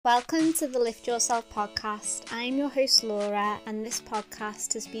Welcome to the Lift Yourself podcast. I'm your host Laura, and this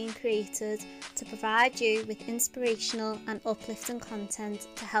podcast has been created to provide you with inspirational and uplifting content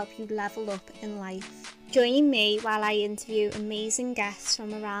to help you level up in life. Join me while I interview amazing guests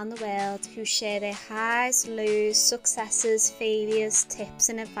from around the world who share their highs, lows, successes, failures, tips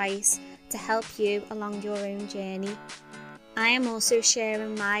and advice to help you along your own journey. I am also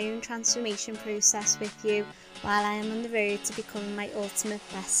sharing my own transformation process with you while I am on the road to becoming my ultimate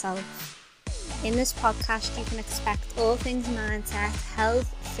best self. In this podcast, you can expect all things mindset,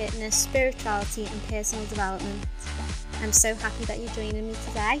 health, fitness, spirituality and personal development. I'm so happy that you're joining me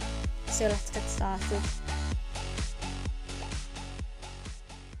today, so let's get started.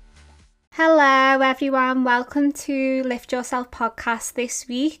 Hello everyone, welcome to Lift Yourself podcast. This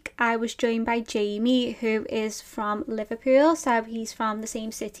week I was joined by Jamie, who is from Liverpool, so he's from the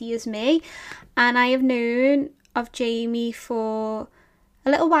same city as me, and I have known of Jamie for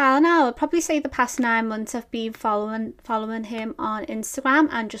a little while now. I'd probably say the past 9 months I've been following him on Instagram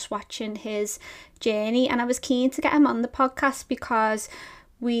and just watching his journey, and I was keen to get him on the podcast because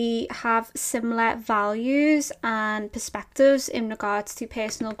we have similar values and perspectives in regards to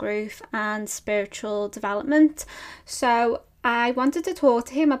personal growth and spiritual development. So I wanted to talk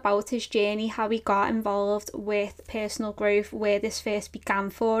to him about his journey, how he got involved with personal growth, where this first began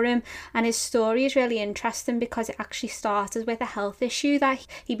for him. And his story is really interesting because it actually started with a health issue that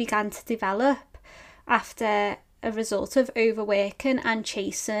he began to develop after a result of overworking and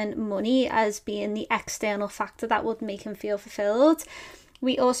chasing money as being the external factor that would make him feel fulfilled.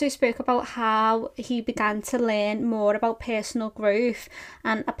 We also spoke about how he began to learn more about personal growth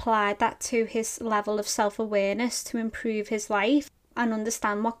and applied that to his level of self-awareness to improve his life and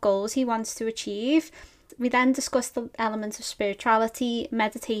understand what goals he wants to achieve. We then discussed the elements of spirituality,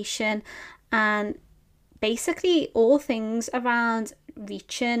 meditation, and basically all things around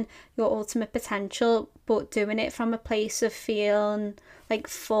reaching your ultimate potential, but doing it from a place of feeling like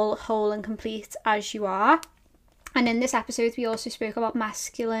full, whole, and complete as you are. And in this episode, we also spoke about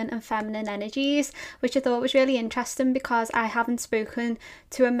masculine and feminine energies, which I thought was really interesting because I haven't spoken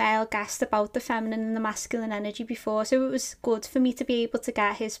to a male guest about the feminine and the masculine energy before. So it was good for me to be able to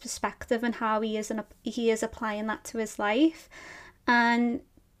get his perspective and how he is applying that to his life. And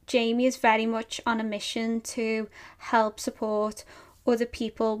Jamie is very much on a mission to help support other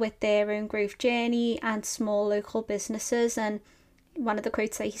people with their own growth journey and small local businesses. And one of the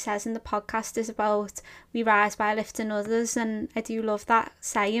quotes that he says in the podcast is about we rise by lifting others, and I do love that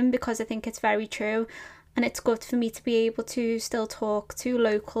saying because I think it's very true. And it's good for me to be able to still talk to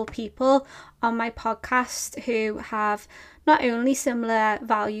local people on my podcast who have not only similar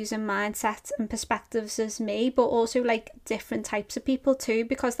values and mindsets and perspectives as me, but also like different types of people too,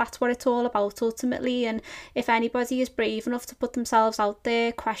 because that's what it's all about ultimately. And if anybody is brave enough to put themselves out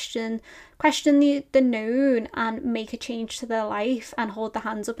there, question the known and make a change to their life and hold their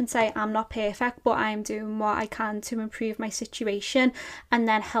hands up and say, I'm not perfect, but I'm doing what I can to improve my situation, and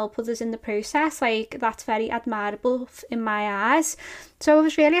then help others in the process, like that's very admirable in my eyes. So I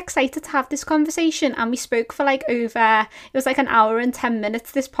was really excited to have this conversation, and we spoke for it was like an hour and 10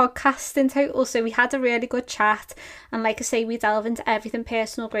 minutes, this podcast in total. So we had a really good chat, and like I say, we delve into everything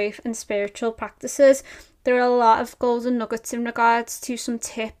personal growth and spiritual practices. There are a lot of golden nuggets in regards to some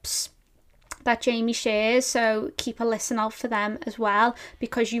tips that Jamie shares, so keep a listen out for them as well,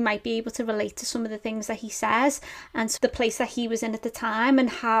 because you might be able to relate to some of the things that he says and the place that he was in at the time and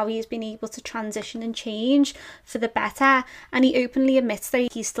how he has been able to transition and change for the better. And he openly admits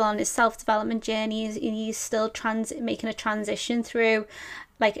that he's still on his self-development journey, and he's still making a transition through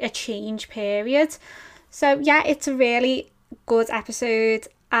like a change period. So yeah, it's a really good episode.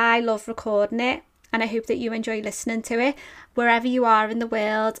 I love recording it, and I hope that you enjoy listening to it wherever you are in the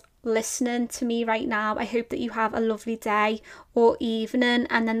world listening to me right now. I hope that you have a lovely day or evening.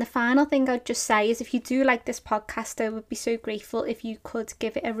 And then the final thing I'd just say is, if you do like this podcast, I would be so grateful if you could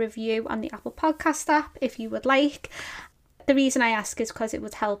give it a review on the Apple Podcast app if you would like. The reason I ask is because it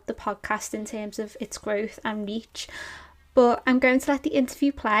would help the podcast in terms of its growth and reach. But I'm going to let the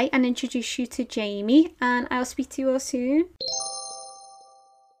interview play and introduce you to Jamie, and I'll speak to you all soon.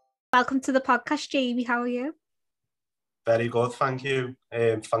 Welcome to the podcast, Jamie. How are you? Very good, thank you.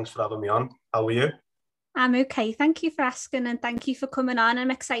 Thanks for having me on. How are you? I'm okay. Thank you for asking, and thank you for coming on. I'm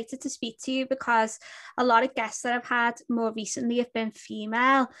excited to speak to you because a lot of guests that I've had more recently have been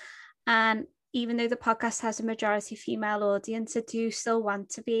female, and even though the podcast has a majority female audience, I do still want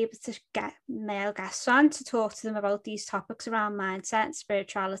to be able to get male guests on to talk to them about these topics around mindset and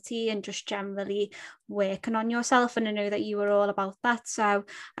spirituality and just generally working on yourself. And I know that you were all about that. So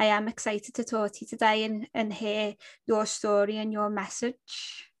I am excited to talk to you today and hear your story and your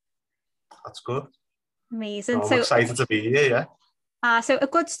message. That's good. Amazing. So I'm excited to be here, yeah. So a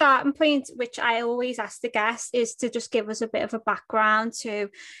good starting point, which I always ask the guests, is to just give us a bit of a background to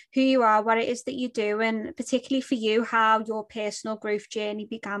who you are, what it is that you do, and particularly for you, how your personal growth journey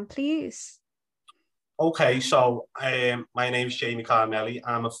began, please. Okay, so my name is Jamie Carmelli.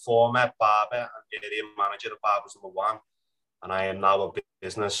 I'm a former barber and area manager at Barbers Number One, and I am now a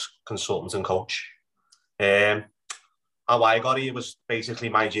business consultant and coach. How I got here was basically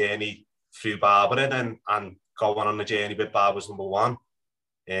my journey through barbering and going on the journey with Barbers Number One.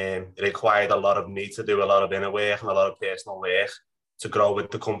 It required a lot of me to do a lot of inner work and a lot of personal work to grow with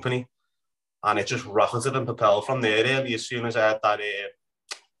the company. And it just rocketed and propelled from there, really. As soon as I had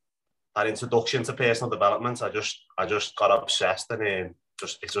that introduction to personal development, I just got obsessed, and it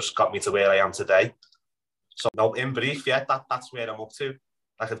just got me to where I am today. So, no, in brief, yeah, that's where I'm up to.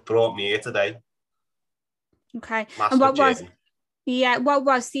 Like, it brought me here today. Okay. Massive and what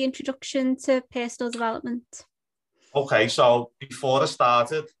was the introduction to personal development? Okay, so before I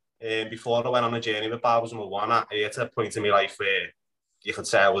started, before I went on a journey with Barbers Number One, I hit a point in my life where you could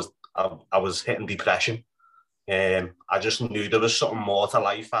say I was hitting depression. I just knew there was something more to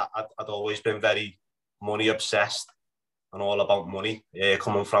life. I'd always been very money obsessed and all about money.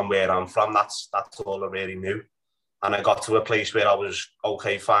 Coming from where I'm from, that's all I really knew. And I got to a place where I was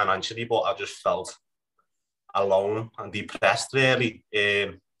okay financially, but I just felt alone and depressed, really.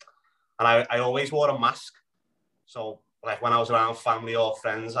 And I always wore a mask. So, like, when I was around family or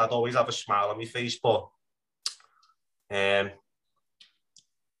friends, I'd always have a smile on my face, but my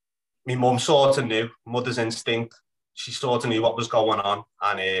mum sort of knew, mother's instinct, she sort of knew what was going on,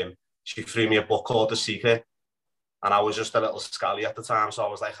 and she threw me a book called The Secret, and I was just a little scally at the time, so I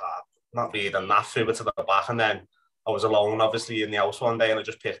was like, not reading that, threw it to the back, and then I was alone, obviously, in the house one day, and I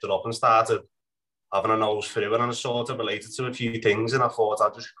just picked it up and started having a nose through it, and I sort of related to a few things, and I thought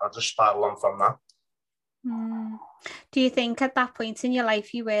I'd just spiral on from that. Do you think at that point in your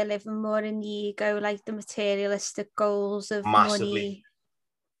life you were living more in the ego, like the materialistic goals of money,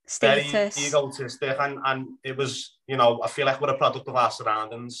 status? Very egotistic, and it was, I feel like we're a product of our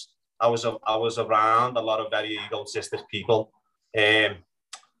surroundings. I was around a lot of very egotistic people, and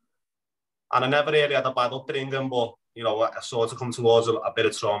I never really had a bad upbringing, but I sort of come towards a bit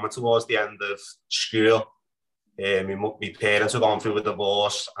of trauma towards the end of school. My parents were going through a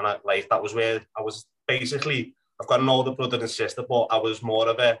divorce, and that was where I was. Basically, I've got an older brother and sister, but I was more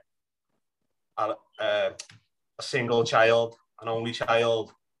of a single child, an only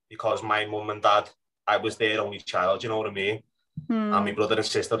child, because my mum and dad, I was their only child, you know what I mean? And my brother and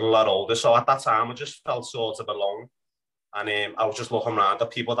sister are a lot older. So at that time, I just felt sort of alone. And I was just looking around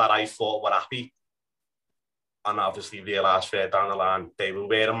at people that I thought were happy. And obviously realised further down the line, they were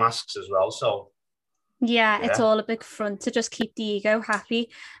wearing masks as well. So yeah, it's all a big front to just keep the ego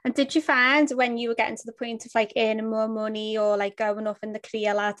happy. And did you find when you were getting to the point of like earning more money or like going up in the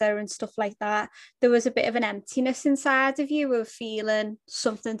career ladder and stuff like that, there was a bit of an emptiness inside of you of feeling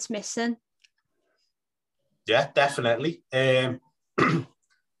something's missing? Yeah, definitely. And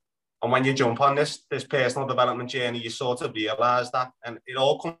when you jump on this personal development journey, you sort of realise that, and it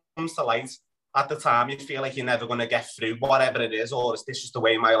all comes to light. At the time, you feel like you're never going to get through whatever it is, or this is the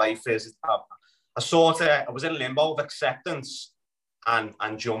way my life is. I was in limbo of acceptance and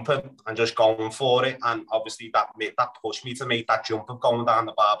jumping and just going for it. And obviously that pushed me to make that jump of going down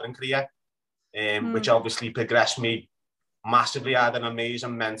the barbering career, which obviously progressed me massively. I had an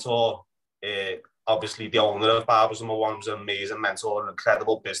amazing mentor. Obviously the owner of Barbers Number One was an amazing mentor, an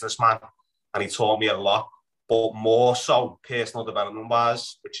incredible businessman, and he taught me a lot, but more so personal development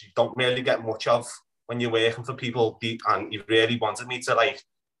wise, which you don't really get much of when you're working for people, and he really wanted me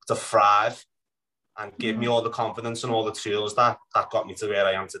to thrive and give me all the confidence and all the tools that got me to where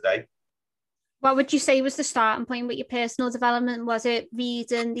I am today. What would you say was the starting point with your personal development? Was it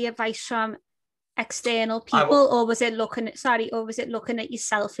reading the advice from external people, or was it looking at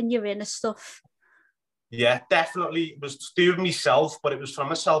yourself and your inner stuff? Yeah, definitely. It was to do with myself, but it was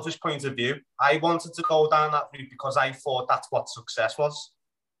from a selfish point of view. I wanted to go down that route because I thought that's what success was.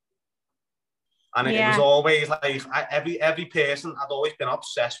 And it was always like, every person, I'd always been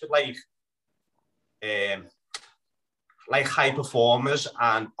obsessed with like high performers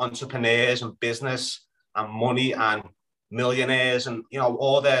and entrepreneurs and business and money and millionaires and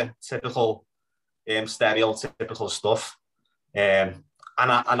all the typical stereotypical stuff. And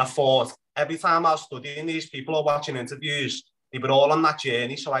I thought every time I was studying these people or watching interviews, they were all on that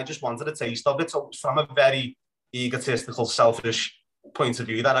journey, so I just wanted a taste of it. So it was from a very egotistical, selfish point of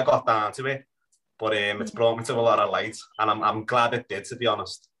view that I got down to it. But it's brought me to a lot of light, and I'm glad it did, to be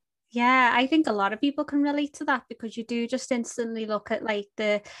honest. Yeah, I think a lot of people can relate to that because you do just instantly look at like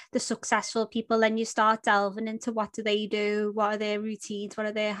the successful people and you start delving into what do they do, what are their routines, what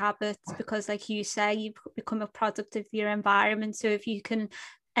are their habits, because like you say, you become a product of your environment. So if you can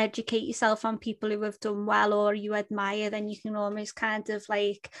educate yourself on people who have done well or you admire, then you can almost kind of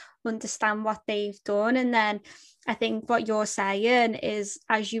like understand what they've done. And then I think what you're saying is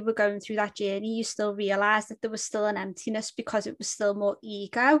as you were going through that journey, you still realized that there was still an emptiness because it was still more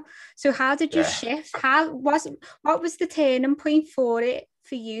ego. So how did you Yeah. shift? What was the turning point for it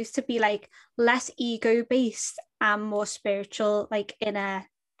for you to be like less ego based and more spiritual, like in a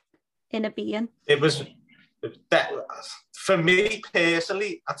being? It was that for me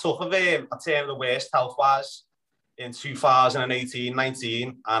personally, I took a turn of the worst health wise in 2018,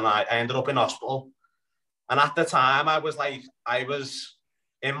 19, and I ended up in hospital. And at the time, I was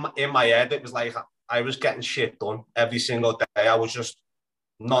in my head, it was like I was getting shit done every single day. I was just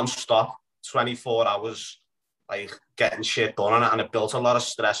non-stop, 24 hours, like getting shit done. And it built a lot of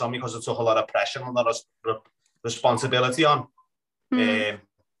stress on me because it took a lot of pressure and a lot of responsibility on. Mm.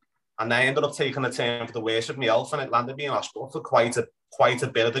 And I ended up taking a turn for the worse of my health, and it landed me in hospital for quite a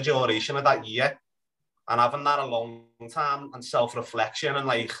bit of the duration of that year. And having that a long time and self-reflection and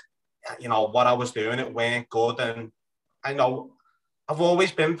like, you know, what I was doing, it weren't good. And I know I've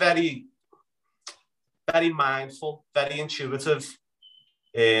always been very, very mindful, very intuitive,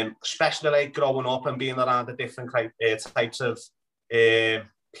 especially like growing up and being around the different types of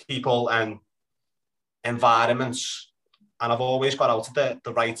people and environments. And I've always got out at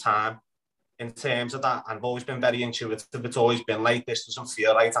the right time in terms of that. And I've always been very intuitive. It's always been like, this doesn't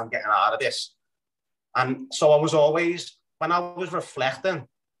feel right, I'm getting out of this. And so I was always, when I was reflecting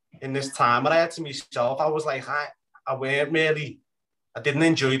in this time I had to myself, I was like, I weren't really, I didn't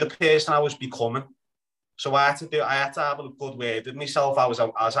enjoy the person I was becoming. So I had to have a good word with myself.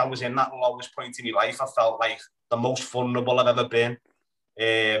 As I was in that lowest point in my life, I felt like the most vulnerable I've ever been.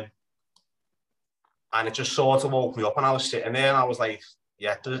 And it just sort of woke me up, and I was sitting there and I was like,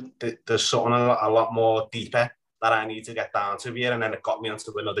 yeah, there's something a lot more deeper that I need to get down to here. And then it got me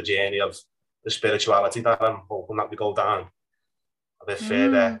into another journey of the spirituality that I'm hoping that we go down a bit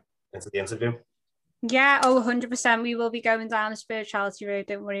further into the interview. Yeah, oh, 100%. We will be going down the spirituality road.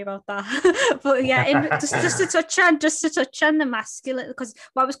 Don't worry about that. But yeah, just to touch on the masculine, because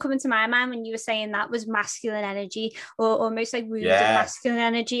what was coming to my mind when you were saying that was masculine energy, or almost like wounded masculine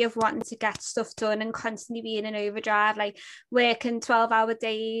energy of wanting to get stuff done and constantly being in overdrive, like working 12-hour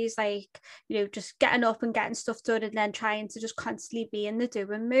days, like, you know, just getting up and getting stuff done and then trying to just constantly be in the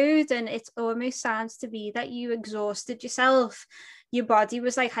doing mood. And it almost sounds to be that you exhausted yourself. Your body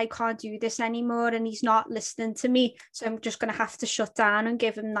was like, I can't do this anymore, and he's not listening to me, so I'm just going to have to shut down and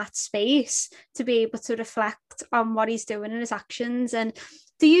give him that space to be able to reflect on what he's doing and his actions. And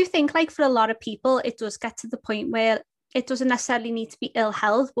do you think, like, for a lot of people it does get to the point where it doesn't necessarily need to be ill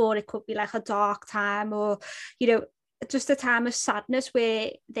health, or it could be like a dark time, or, you know, just a time of sadness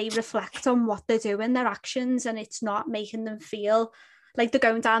where they reflect on what they're doing, their actions, and it's not making them feel like they're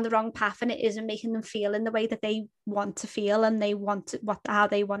going down the wrong path, and it isn't making them feel in the way that they want to feel, and they want to, how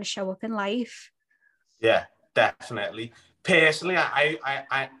they want to show up in life? Yeah, definitely. Personally,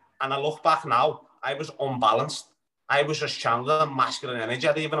 I and I look back now, I was unbalanced. I was just channeling masculine energy.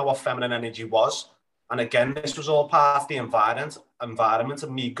 I didn't even know what feminine energy was. And again, this was all part of the environment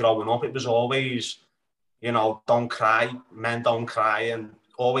of me growing up. It was always, you know, don't cry, men don't cry, and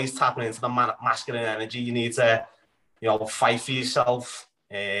always tapping into the masculine energy. You need to, you know, fight for yourself,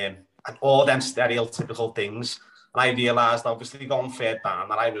 and all them stereotypical things. And I realised, obviously, going further down,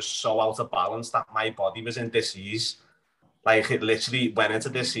 that I was so out of balance that my body was in disease. Like, it literally went into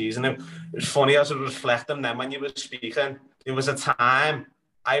disease. And it was funny as I was reflecting then when you were speaking, there was a time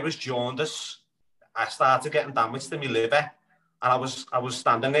I was jaundice. I started getting damage to my liver, and I was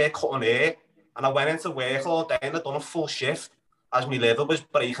standing there cutting hair, and I went into work all day and I'd done a full shift as my liver was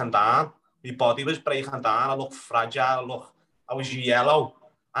breaking down. My body was breaking down. I looked fragile. I was yellow.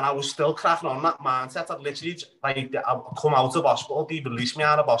 And I was still cracking on that mindset. I'd literally, like, I come out of hospital, they released me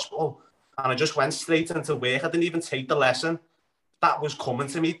out of hospital, and I just went straight into work. I didn't even take the lesson that was coming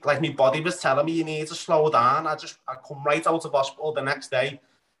to me. Like, my body was telling me, you need to slow down. I come right out of hospital the next day,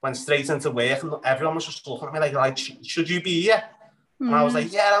 went straight into work, and everyone was just looking at me like should you be here? And I was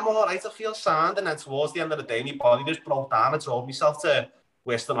like, yeah, I'm all right, I feel sound. And then towards the end of the day, my body just broke down. I drove myself to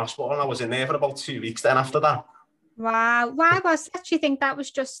Western Hospital, and I was in there for about 2 weeks then after that. Wow. Why was that? Do you think that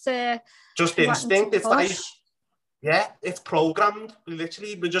was just instinct? It's like, yeah, it's programmed. We're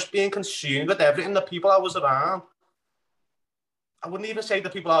just being consumed with everything. The people I was around, I wouldn't even say the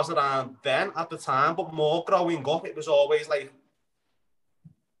people I was around then at the time, but more growing up, it was always like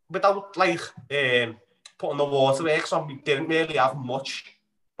without like putting the waterworks on, we didn't really have much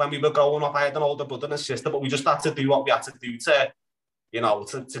when we were growing up. I had an older brother and sister, but we just had to do what we had to do to, you know,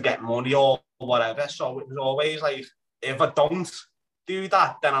 to get money or whatever. So it was always like, if I don't do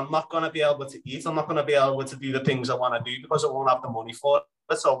that, then I'm not going to be able to eat. I'm not going to be able to do the things I want to do because I won't have the money for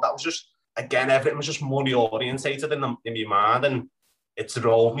it. So that was just, again, everything was just money orientated in my mind, and it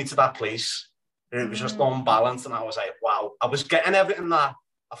drove me to that place. It was just unbalanced, and I was like, wow, I was getting everything that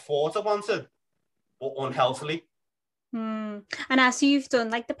I thought I wanted, but unhealthily. And as you've done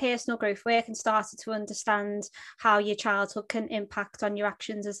like the personal growth work and started to understand how your childhood can impact on your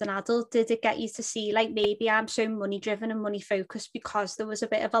actions as an adult, did it get you to see like, maybe I'm so money driven and money focused because there was a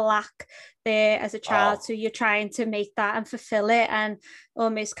bit of a lack there as a child, so you're trying to make that and fulfill it and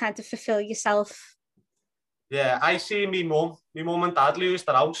almost kind of fulfill yourself? Yeah, I see my mum and dad lose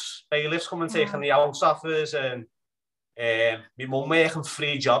their house, bailiffs come and taking the house off us, and my mum working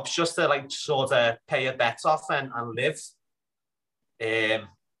 3 jobs just to like sort of pay her debts off and live.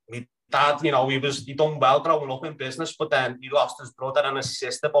 My dad, you know, he done well growing up in business, but then he lost his brother and his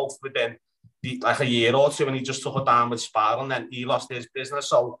sister both within like a year or two, and he just took a downward spiral, and then he lost his business.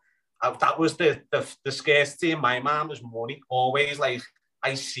 So that was the scarcity in my mind, was money. Always like,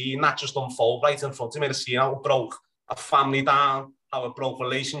 I seen that just unfold right in front of me. I seen how it broke a family down, how it broke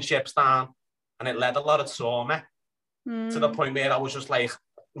relationships down, and it led a lot of trauma to the point where I was just like,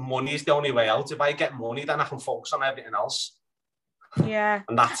 money is the only way out. If I get money, then I can focus on everything else. Yeah.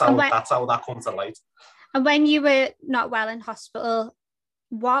 And that's how that comes to light. And when you were not well in hospital,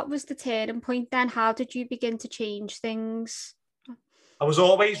 what was the turning point then? How did you begin to change things? I was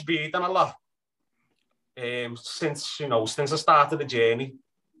always reading a lot. Since I started the journey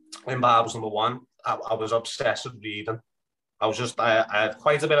in Barbers #1, I was obsessed with reading. I had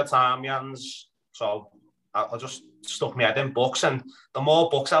quite a bit of time on my hands, so I just stuck my head in books, and the more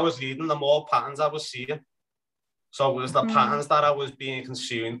books I was reading, the more patterns I was seeing. So it was the patterns that I was being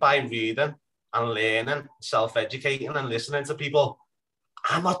consumed by reading and learning, self-educating and listening to people.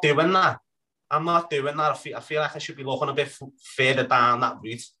 I'm not doing that. I feel like I should be looking a bit further down that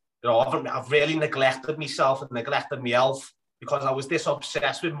route. You know, I've really neglected myself and neglected my health because I was this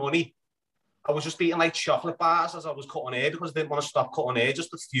obsessed with money. I was just eating like chocolate bars as I was cutting hair because I didn't want to stop cutting hair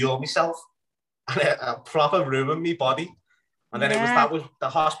just to fuel myself. And it proper ruined my body. And then that was the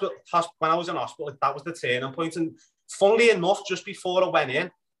hospital. When I was in hospital, that was the turning point. And funnily enough, just before I went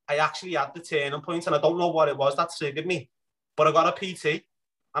in, I actually had the turning point, and I don't know what it was that triggered me. But I got a PT,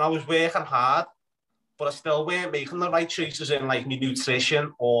 and I was working hard, but I still weren't making the right choices in like my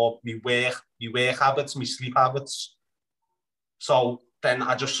nutrition or my work habits, my sleep habits. So then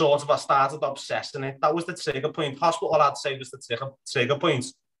I just I started obsessing it. That was the trigger point. Hospital, I'd say, was the trigger point.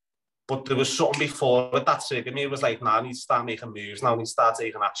 But there was something before it that triggered me. It was like, nah, I need to start making moves now. I need to start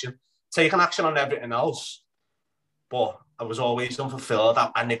taking action. Taking action on everything else. But I was always unfulfilled.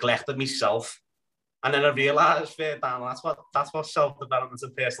 I neglected myself. And then I realised, that's what self-development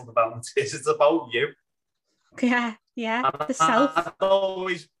and personal development is. It's about you. Yeah, the self. I've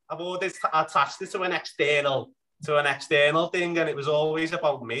always attached it to an external thing, and it was always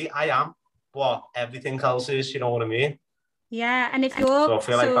about me. I am what everything else is, you know what I mean? Yeah, and if you're so I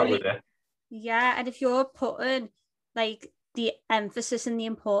feel like that was it. Yeah, and if you're putting like the emphasis and the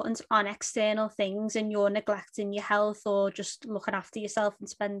importance on external things and you're neglecting your health or just looking after yourself and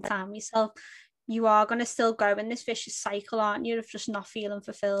spending time with yourself, you are going to still go in this vicious cycle, aren't you, of just not feeling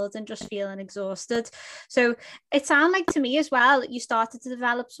fulfilled and just feeling exhausted. So it sounded like to me as well that you started to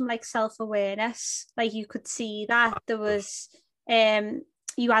develop some like self-awareness. Like you could see that there was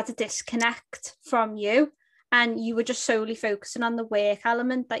you had a disconnect from you, and you were just solely focusing on the work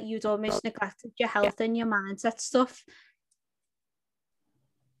element, that you'd almost neglected your health and your mindset stuff.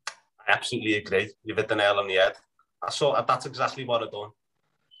 I absolutely agree. You've hit the nail on the head. That's exactly what I've done.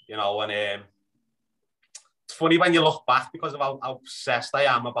 You know, and it's funny when you look back because of how obsessed I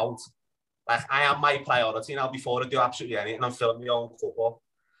am about, like, I am my priority now before I do absolutely anything. I'm filling my own cup up.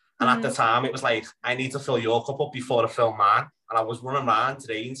 And at the time, it was like, I need to fill your cup up before I fill mine. And I was running around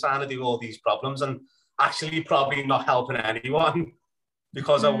drains trying to do all these problems and actually probably not helping anyone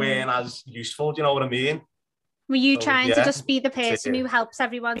because I weren't as useful. Do you know what I mean? Were you trying to just be the person who helps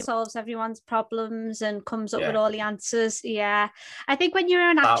everyone, solves everyone's problems and comes up with all the answers? Yeah. I think when you're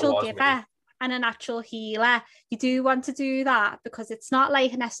a natural giver and a natural healer, you do want to do that because it's not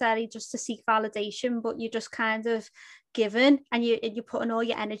like necessarily just to seek validation, but you're just kind of giving and you're putting all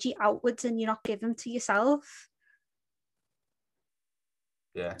your energy outwards and you're not giving to yourself.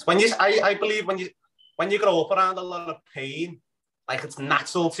 Yeah. It's I believe when you grow up around a lot of pain, like it's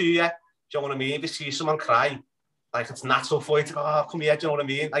natural to you. Do you know what I mean? If you see someone cry, like it's natural for you to go, oh, come here, do you know what I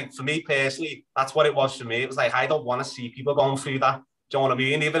mean? Like for me personally, that's what it was for me. It was like, I don't want to see people going through that. Do you know what I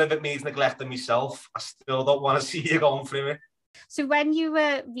mean? Even if it means neglecting myself, I still don't want to see you going through it. So when you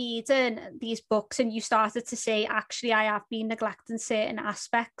were reading these books and you started to say, actually, I have been neglecting certain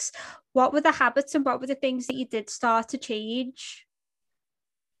aspects, what were the habits and what were the things that you did start to change?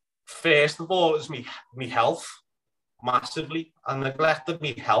 First of all, it was me health, massively. I neglected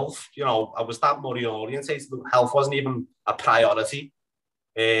me health. You know, I was that money orientated. Health wasn't even a priority.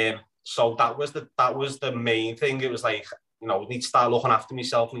 So that was the main thing. It was like, you know, I need to start looking after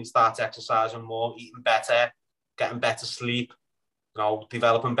myself, I need to start exercising more, eating better, getting better sleep, you know,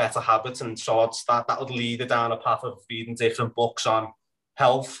 developing better habits. And so that would lead it down a path of reading different books on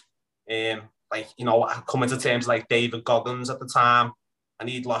health. Like, you know, coming to terms like David Goggins at the time, and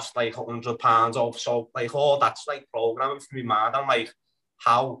he'd lost like 100 pounds off. So like all that's like programming for me, man. I'm like,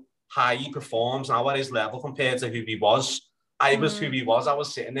 how high he performs now at his level compared to who he was. I was who he was. I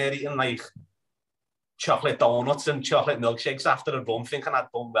was sitting there eating like chocolate donuts and chocolate milkshakes after a run, thinking I'd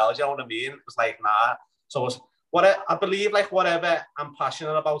done well. Do you know what I mean? It was like, nah. So it was, I believe, like, whatever I'm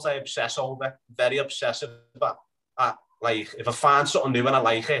passionate about, I obsess over. Very obsessive. But like, if I find something new and I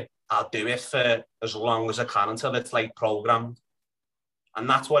like it, I'll do it for as long as I can until it's like programmed. And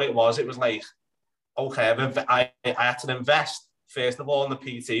that's what it was. It was like, okay, I had to invest, first of all, in the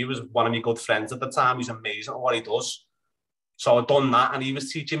PT. He was one of my good friends at the time. He's amazing at what he does. So I'd done that, and he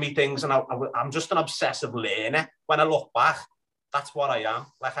was teaching me things, and I'm just an obsessive learner. When I look back, that's what I am.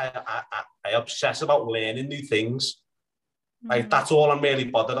 Like, I obsess about learning new things. Like, that's all I'm really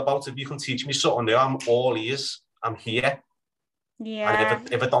bothered about. If you can teach me something new, I'm all ears. I'm here. Yeah.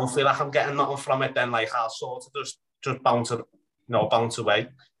 And if I don't feel like I'm getting nothing from it, then like I'll sort of just bounce away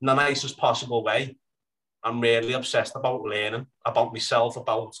in the nicest possible way. I'm really obsessed about learning, about myself,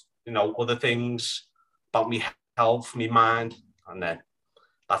 about, you know, other things, about me health, my mind, and then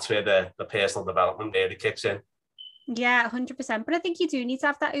that's where the personal development really kicks in. Yeah, 100%. But I think you do need to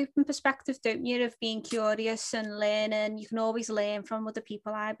have that open perspective, don't you, of being curious and learning. You can always learn from other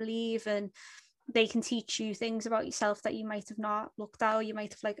people, I believe, and they can teach you things about yourself that you might have not looked at or you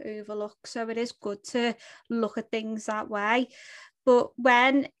might have like overlooked. So it is good to look at things that way. But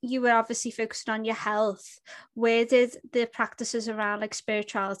when you were obviously focusing on your health, where did the practices around like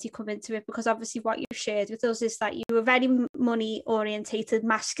spirituality come into it? Because obviously what you've shared with us is that you were very money orientated,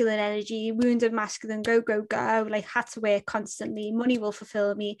 masculine energy, wounded masculine, go, go, go, like had to work constantly, money will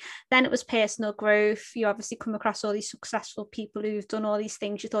fulfill me. Then it was personal growth. You obviously come across all these successful people who've done all these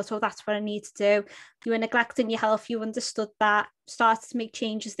things. You thought, oh, that's what I need to do. You were neglecting your health. You understood that, started to make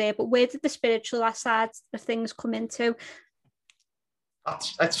changes there. But where did the spiritual side of things come into?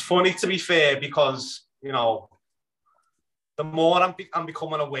 It's funny, to be fair, because, you know, the more I'm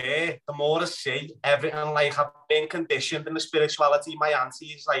becoming aware, the more I see everything. Like, I've been conditioned in the spirituality. My auntie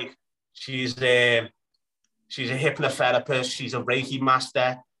is like, she's a hypnotherapist, she's a Reiki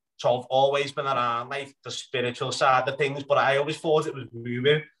master. So I've always been around like the spiritual side of things, but I always thought it was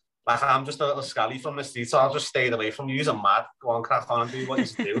moving. Like, I'm just a little scally from the street, so I'll just stay away from you. You're mad. Go on, crack on and do what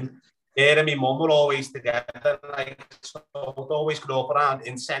you're doing. Her and my mum were always together. Like, so we'd always grow up around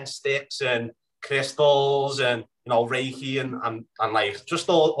incense sticks and crystals and, you know, Reiki and like just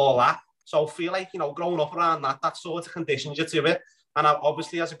all that. So I feel like, you know, growing up around that sort of conditions you to it. And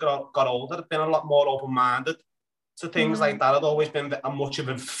obviously, as I got older, I've been a lot more open-minded to things like that. I'd always been much of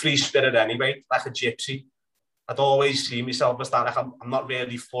a free spirit anyway, like a gypsy. I'd always see myself as that. Like, I'm not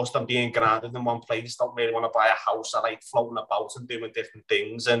really fussed on being grounded in one place. Don't really want to buy a house. I like floating about and doing different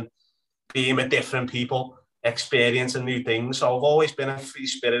things and being with different people, experiencing new things. So I've always been a free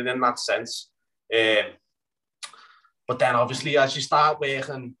spirit in that sense. But then obviously, as you start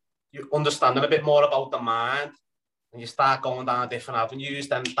working, you understanding a bit more about the mind, and you start going down different avenues,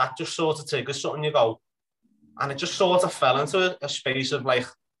 then that just sort of triggers something. You go, and it just sort of fell into a space of like,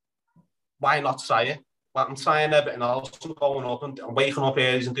 why not try it? Well, I'm trying everything else. I'm going up and waking up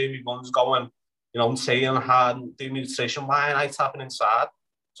early and doing my runs, going, you know, saying hard and doing nutrition. Why am I tapping inside?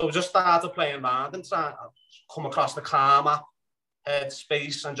 So we just started playing around and trying to come across the calmer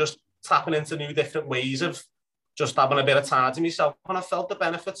headspace and just tapping into new different ways of just having a bit of time to myself. And I felt the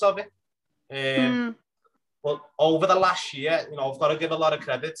benefits of it. But over the last year, you know, I've got to give a lot of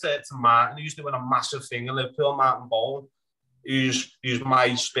credit to Martin, who's doing a massive thing in Liverpool, Martin Bowen, who's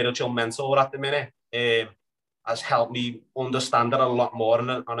my spiritual mentor at the minute, has helped me understand it a lot more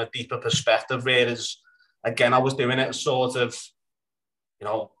on a deeper perspective. Whereas, again, I was doing it sort of, you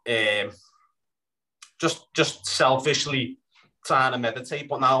know, just selfishly trying to meditate,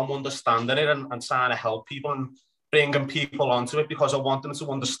 but now I'm understanding it and trying to help people and bringing people onto it because I want them to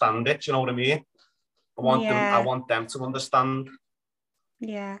understand it. Do you know what I mean? I want them to understand.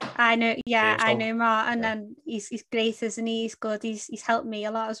 Yeah, I know. Yeah, I know Martin, yeah. and he's great, isn't he? He's good. He's helped me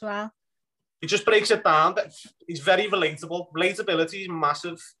a lot as well. He just breaks it down. He's very relatable. Relatability is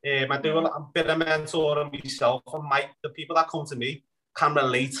massive. I do a bit of mentoring myself, and the people that come to me can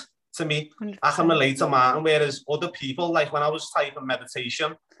relate to me. 100%. I can relate to Martin, whereas other people, like when I was typing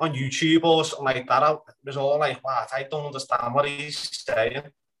meditation on YouTube or something like that, it was all like, wow, I don't understand what he's saying.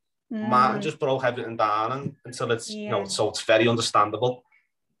 Martin just broke everything down until it's, so it's very understandable.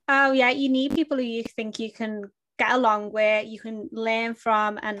 Oh yeah, you need people who you think you can get along with, you can learn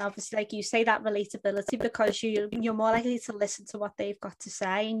from, and obviously, like you say, that relatability, because you're more likely to listen to what they've got to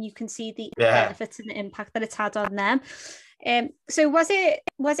say, and you can see the benefits and the impact that it's had on them. So was it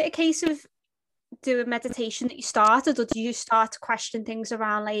a case of doing meditation that you started, or do you start to question things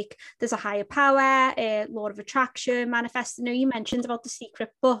around, like, there's a higher power, law of attraction, manifesting? You mentioned about The Secret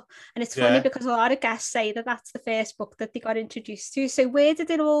Book, and it's funny because a lot of guests say that that's the first book that they got introduced to. So where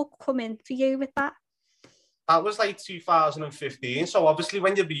did it all come in for you with that? That was like 2015. So obviously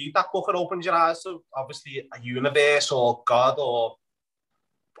when you read that book, it opens your eyes to obviously a universe or God, or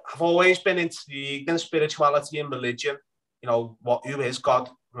I've always been intrigued in spirituality and religion. Who is God?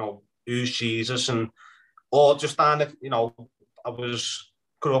 Who's Jesus? And all just kind of, I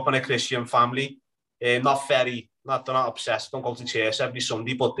grew up in a Christian family. They're not obsessed, don't go to church every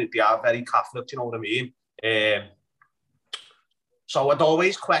Sunday, but they are very Catholic, you know what I mean? So I'd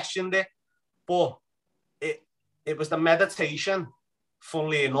always questioned it, but it was the meditation,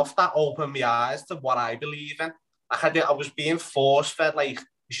 funnily enough, that opened my eyes to what I believe in. I was being force-fed, like,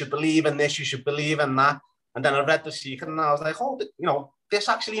 you should believe in this, you should believe in that. And then I read The Secret, and I was like, oh, this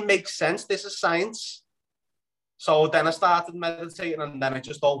actually makes sense. This is science. So then I started meditating, and then it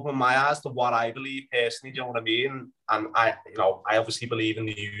just opened my eyes to what I believe personally, do you know what I mean? And I obviously believe in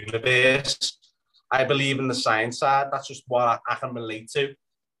the universe. I believe in the science side. That's just what I can relate to.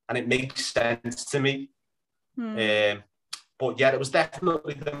 And it makes sense to me. But yeah, it was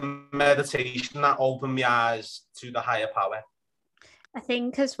definitely the meditation that opened my eyes to the higher power. I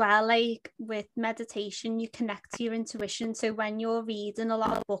think as well, like with meditation, you connect to your intuition. So when you're reading a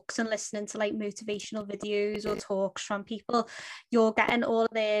lot of books and listening to like motivational videos or talks from people, you're getting all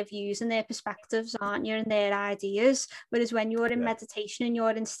their views and their perspectives, aren't you, and their ideas. Whereas when you're in meditation and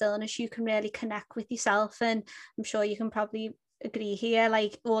you're in stillness, you can really connect with yourself. And I'm sure you can probably agree here,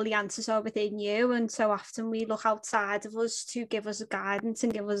 like all the answers are within you, and so often we look outside of us to give us a guidance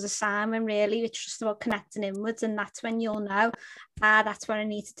and give us a sign, and really it's just about connecting inwards. And that's when you'll know, that's what I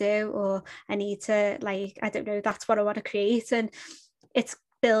need to do, or I need to, like, I don't know, that's what I want to create. And it's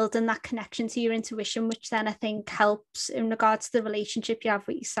building that connection to your intuition, which then I think helps in regards to the relationship you have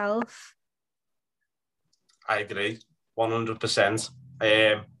with yourself. I agree 100%.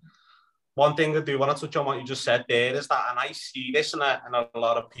 One thing I do want to touch on what you just said there is that, and I see this in a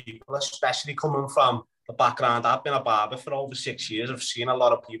lot of people, especially coming from the background. I've been a barber for over 6 years. I've seen a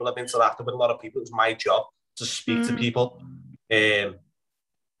lot of people. I've interacted with a lot of people. It's my job to speak to people. And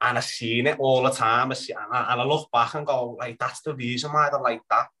I've seen it all the time. And I look back and go, like, that's the reason why they're like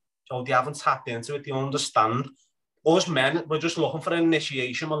that. So they haven't tapped into it. They understand. Us men, we're just looking for an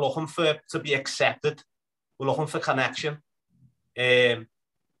initiation. We're looking to be accepted. We're looking for connection.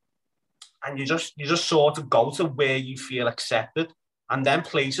 And you just sort of go to where you feel accepted, and then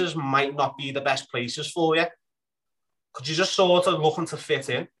places might not be the best places for you, because you're just sort of looking to fit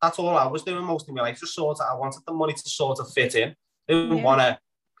in. That's all I was doing most of my life. Just sort of, I wanted the money to sort of fit in. I didn't want to,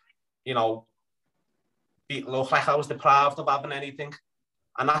 look like I was deprived of having anything.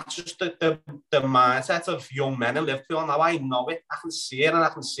 And that's just the mindset of young men in Liverpool. Now I know it. I can see it, and I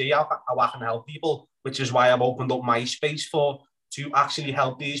can see how I can help people, which is why I've opened up my space to actually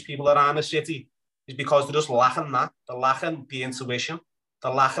help these people around the city, is because they're just lacking that. They're lacking the intuition.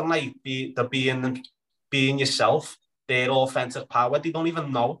 They're lacking being yourself, their authentic power. They don't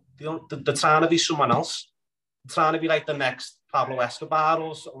even know. They're trying to be someone else. They're trying to be like the next Pablo Escobar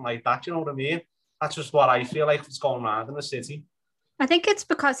or something like that. You know what I mean? That's just what I feel like is going around in the city. I think it's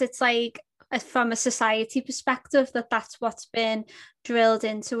because it's like, from a society perspective, that's what's been drilled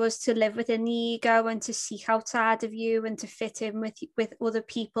into us, to live within the ego and to seek outside of you and to fit in with other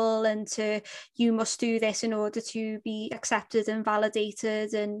people, and you must do this in order to be accepted and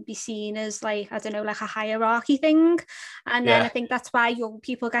validated and be seen as, like, I don't know, like a hierarchy thing. And then I think that's why young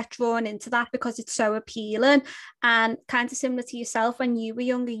people get drawn into that, because it's so appealing. And kind of similar to yourself, when you were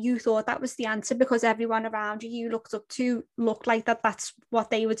younger, you thought that was the answer because everyone around you looked up to looked like that's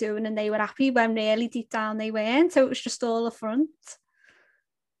what they were doing and they were happy, when really deep down they weren't. So it was just all a front.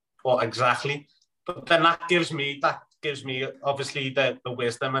 Well, exactly. But then that gives me that gives me obviously the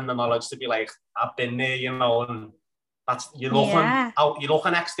wisdom and the knowledge to be like, I've been there, you know, and that's you're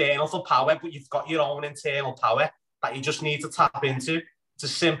looking external for power, but you've got your own internal power that you just need to tap into. It's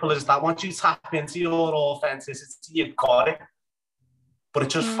as simple as that. Once you tap into your authenticity, you've got it. But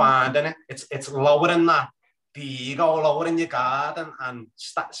it's just finding it. It's lowering that the ego, lowering your guard, and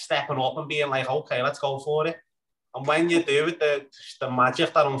stepping up and being like, okay, let's go for it. And when you do it, the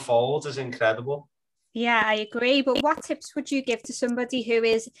magic that unfolds is incredible. Yeah, I agree. But what tips would you give to somebody who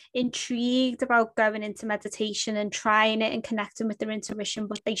is intrigued about going into meditation and trying it and connecting with their intuition,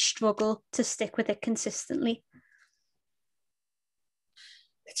 but they struggle to stick with it consistently?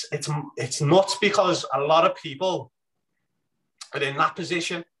 It's nuts because a lot of people are in that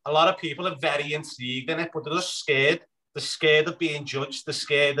position. A lot of people are very intrigued in it, but they're just scared. They're scared of being judged. They're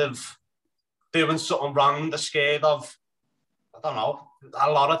scared of doing something wrong. They're scared of, I don't know,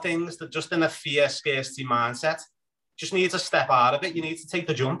 a lot of things. They're just in a fear, scarcity mindset. Just need to step out of it. You need to take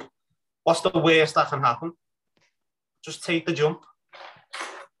the jump. What's the worst that can happen? Just take the jump.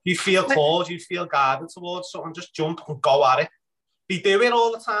 You feel called, you feel guided towards something, just jump and go at it. They do it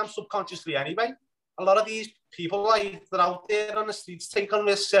all the time subconsciously anyway. A lot of these people, like, they're out there on the streets taking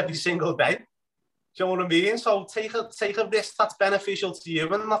risks every single day. Do you know what I mean? So take a risk that's beneficial to you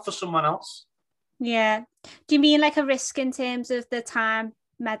and not for someone else. Yeah. Do you mean like a risk in terms of the time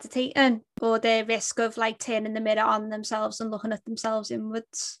meditating, or the risk of like turning the mirror on themselves and looking at themselves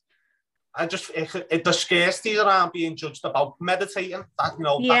inwards? The scarcity around being judged about meditating, that, you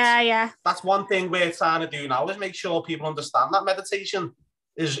know, that's one thing we're trying to do now, is make sure people understand that meditation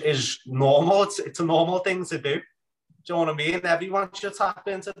is normal. It's a normal thing to do. Do you know what I mean? Everyone should tap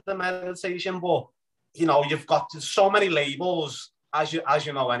into the meditation, but you know, you've got so many labels, as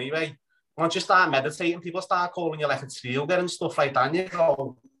you know anyway. Once you start meditating, people start calling you like a tree and stuff like that, and you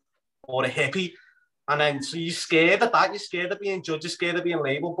go, or a hippie. And then, so you're scared of that, you're scared of being judged, you're scared of being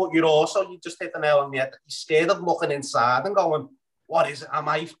labelled, but you just hit the nail on the head, you're scared of looking inside and going, what is it?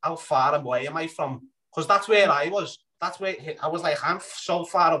 How far away am I from? Because that's where I was. That's where I was like, I'm so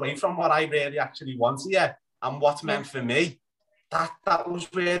far away from what I really actually want here and what's meant for me. That was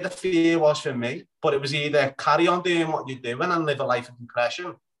where the fear was for me. But it was either carry on doing what you're doing and live a life of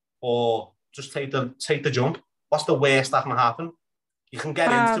depression, or just take the jump. What's the worst that can happen? You can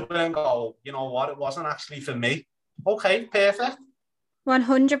get into it and go, you know what, it wasn't actually for me. Okay, perfect.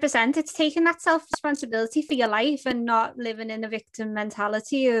 100%. It's taking that self-responsibility for your life and not living in a victim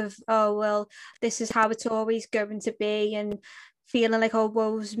mentality of, oh, well, this is how it's always going to be, and feeling like, oh,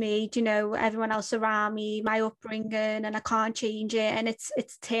 woe's me, you know, everyone else around me, my upbringing, and I can't change it. And it's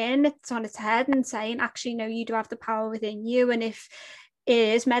turning it on its head and saying, actually, no, you do have the power within you. And if it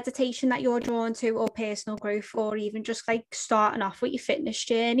is meditation that you're drawn to, or personal growth, or even just like starting off with your fitness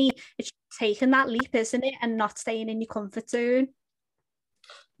journey, it's taking that leap, isn't it? And not staying in your comfort zone.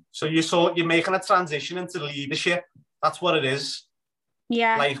 So you're making a transition into leadership. That's what it is.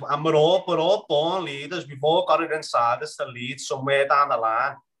 Yeah. Like, and we're all born leaders. We've all got it inside us to lead somewhere down the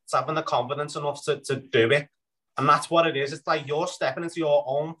line. It's having the confidence enough to do it. And that's what it is. It's like you're stepping into your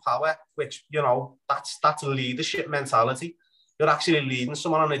own power, which, you know, that's a leadership mentality. You're actually leading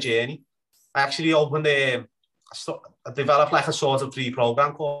someone on a journey. I actually I developed like a sort of free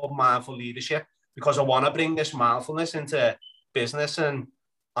program called Mindful Leadership, because I want to bring this mindfulness into business and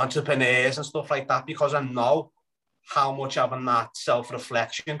entrepreneurs and stuff like that, because I know how much having that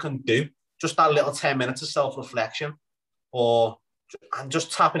self-reflection can do. Just that little 10 minutes of self-reflection, and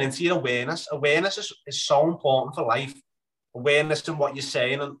just tapping into your awareness. Awareness is so important for life. Awareness in what you're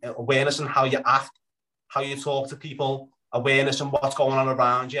saying, and awareness in how you act, how you talk to people, awareness in what's going on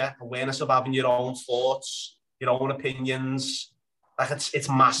around you, awareness of having your own thoughts, your own opinions. Like, it's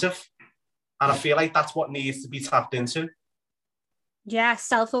massive. And I feel like that's what needs to be tapped into. Yeah,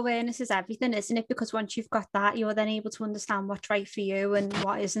 self-awareness is everything, isn't it? Because once you've got that, you're then able to understand what's right for you and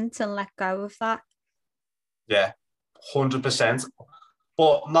what isn't, and let go of that. Yeah, 100%.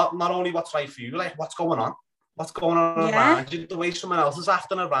 But not only what's right for you, like what's going on around you, the way someone else is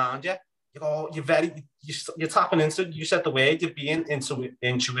acting around you. You go, you're tapping into, you said the word, you're being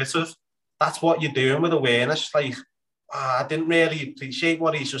intuitive. That's what you're doing with awareness. Like, I didn't really appreciate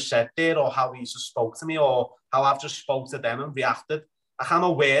what he just said there, or how he just spoke to me, or how I've just spoke to them and reacted. I'm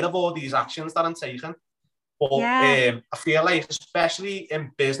aware of all these actions that I'm taking. But I feel like, especially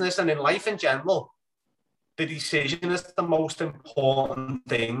in business and in life in general, the decision is the most important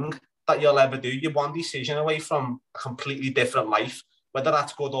thing that you'll ever do. You're one decision away from a completely different life, whether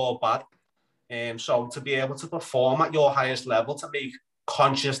that's good or bad. So to be able to perform at your highest level, to make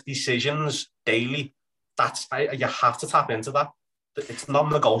conscious decisions daily, you have to tap into that. It's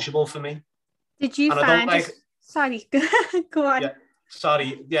non-negotiable for me. Did you find Sorry, go on. Yeah,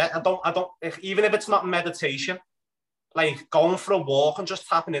 sorry. Yeah, I don't, even if it's not meditation, like going for a walk and just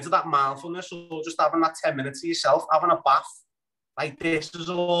tapping into that mindfulness, or just having that 10 minutes to yourself, having a bath, like this is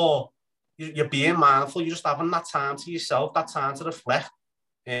all, you're being mindful, you're just having that time to yourself, that time to reflect.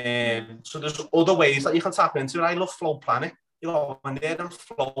 So there's other ways that you can tap into it. I love Flow Planet. You know, in there and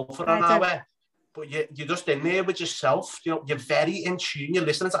flow for an hour, but you're just in there with yourself. You know, you're very in tune. You're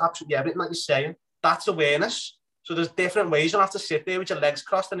listening to absolutely everything that you're saying. That's awareness. So there's different ways. You don't have to sit there with your legs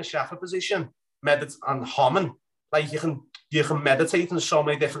crossed in a chakra position, meditate and humming. Like you can meditate in so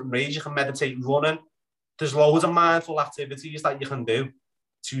many different ways. You can meditate running. There's loads of mindful activities that you can do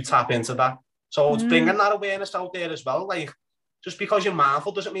to tap into that. So it's bringing that awareness out there as well. Like, just because you're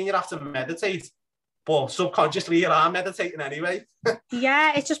mindful doesn't mean you have to meditate, but subconsciously you are meditating anyway.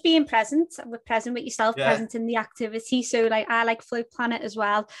 Yeah, it's just being present with yourself, present in the activity. So like I like Flow Planet as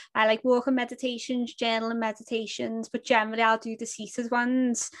well. I like walking meditations, journaling meditations, but generally I'll do the seated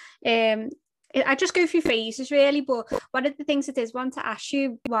ones. I just go through phases really, but one of the things I did want to ask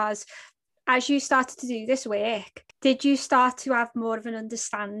you was, as you started to do this work, did you start to have more of an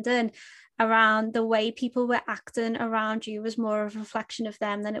understanding around the way people were acting around you was more of a reflection of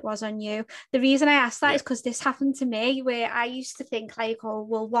them than it was on you? The reason I asked that is because this happened to me, where I used to think like, oh,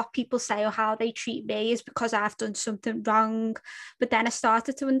 well, what people say or how they treat me is because I've done something wrong. But then I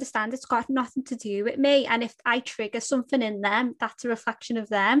started to understand it's got nothing to do with me. And if I trigger something in them, that's a reflection of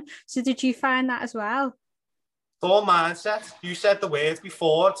them. So did you find that as well? All mindset. You said the words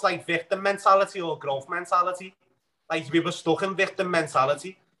before. It's like victim mentality or growth mentality. Like we were stuck in victim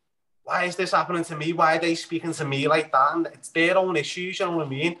mentality. Why is this happening to me? Why are they speaking to me like that? And it's their own issues, you know what I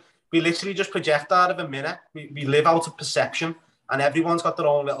mean? We literally just project out of a minute. We live out of perception, and everyone's got their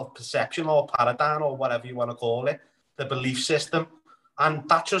own little perception or paradigm or whatever you want to call it, the belief system. And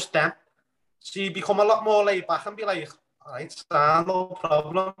that's just them. So you become a lot more laid back and be like, all right, Stan, no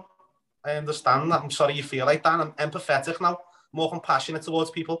problem. I understand that. I'm sorry you feel like that. I'm empathetic now, more compassionate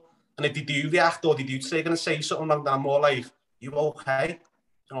towards people. And if they do react or they do say and say something like that, I'm more like, you okay?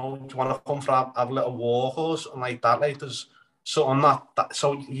 You know, do you want to come for have a little walk or something like that? Like there's something that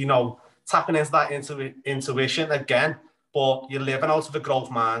so you know, tapping into that intuition again, but you're living out of a growth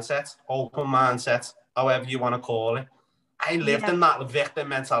mindset, open mindset, however you want to call it. I lived in that victim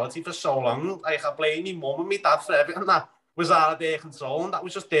mentality for so long. Like I blame my mum and my dad for everything that was out of their control, and that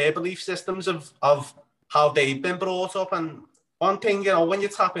was just their belief systems of how they've been brought up. And one thing, you know, when you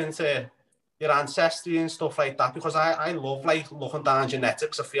tap into your ancestry and stuff like that, because I love like looking down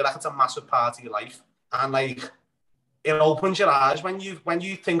genetics. I feel like it's a massive part of your life, and like it opens your eyes when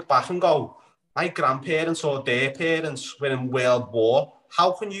you think back and go, my grandparents or their parents were in World War.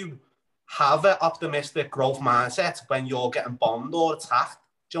 How can you have an optimistic growth mindset when you're getting bombed or attacked?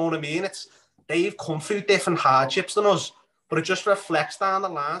 Do you know what I mean? They've come through different hardships than us, but it just reflects down the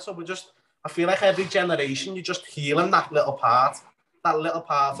line. So I feel like every generation you're just healing that little part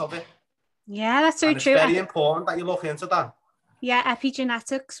of it. Yeah, that's so and true. It's very important that you look into that. Yeah,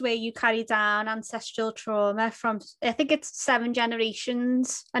 epigenetics, where you carry down ancestral trauma from, I think it's 7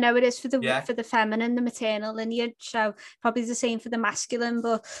 generations. I know it is for the feminine, the maternal lineage, so probably the same for the masculine,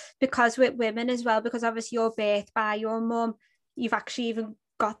 but because with women as well, because obviously you're birthed by your mum, you've actually even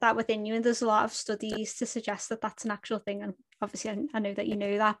got that within you, and there's a lot of studies to suggest that that's an actual thing. And obviously I know that you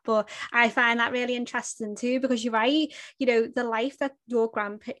know that, but I find that really interesting too, because you're right, you know, the life that your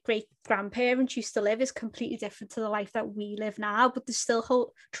great grandparents used to live is completely different to the life that we live now, but there's still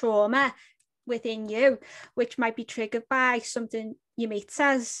whole trauma within you which might be triggered by something your mate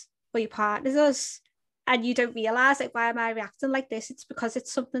says or your partner does, and you don't realize, like, why am I reacting like this? It's because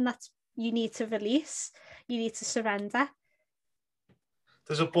it's something that you need to release, you need to surrender.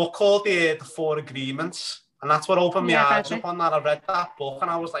 There's a book called the 4 Agreements, and that's what opened my eyes up on that. I read that book and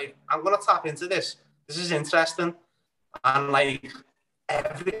I was like, I'm going to tap into this. This is interesting. And like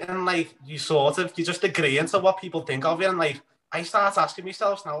everything, like you just agreeing to what people think of you. And like, I start asking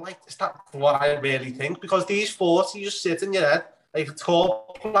myself now, like, is that what I really think? Because these thoughts, you just sit in your head, like it's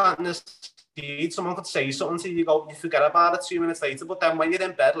called planting a seed. Someone could say something to you, you forget about it 2 minutes later, but then when you're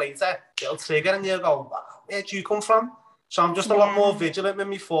in bed later, it'll trigger and you go, where'd you come from? So I'm just a lot more vigilant with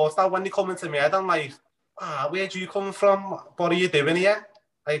my thoughts now. When they come into my head, I'm like, where'd you come from? What are you doing here?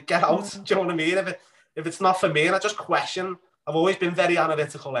 Like, get out. Do you know what I mean? If it's not for me, and I just question, I've always been very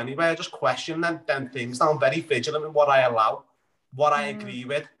analytical anyway. I just question them things. Now I'm very vigilant in what I allow, what I agree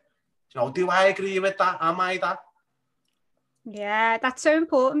with. You know, do I agree with that? Am I that? Yeah, that's so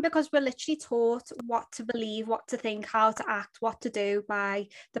important, because we're literally taught what to believe, what to think, how to act, what to do by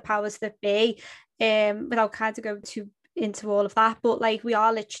the powers that be, without kind of going too into all of that, but like we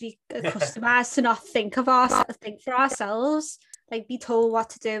are literally customized to not think for ourselves, like be told what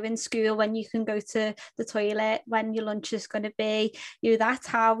to do in school, when you can go to the toilet, when your lunch is going to be, that's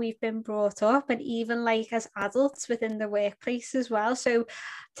how we've been brought up, and even like as adults within the workplace as well. So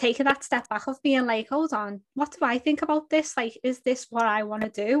taking that step back of being like, hold on, what do I think about this? Like, is this what I want to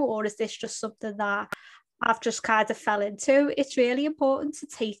do, or is this just something that I've just kind of fell into? It's really important to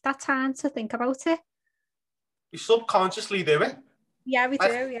take that time to think about it. We subconsciously do it. Yeah, we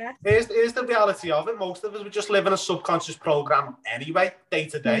do, yeah. Here's the reality of it. Most of us, we just live in a subconscious program anyway, day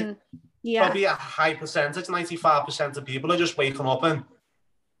to day. Yeah. Probably a high percentage, 95% of people are just waking up and,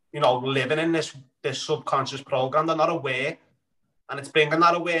 living in this subconscious program. They're not aware. And it's bringing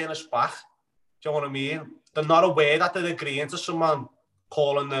that awareness back. Do you know what I mean? They're not aware that they're agreeing to someone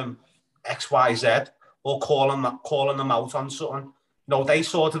calling them XYZ or calling them out on something. They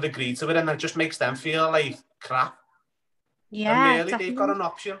sort of agree to it, and it just makes them feel like crap. Yeah, and really, definitely. They've got an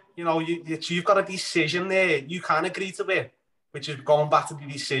option. You've got a decision there. You can agree to it, which is going back to the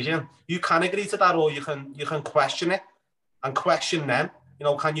decision. You can agree to that, or you can question it and question them.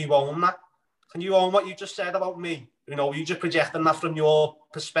 Can you own that? Can you own what you just said about me? You just projecting that from your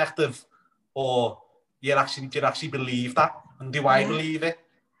perspective, or do you actually believe that? And do I believe it?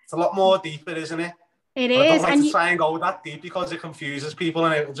 It's a lot more deeper, isn't it? It but is. I don't like to try and go that deep because it confuses people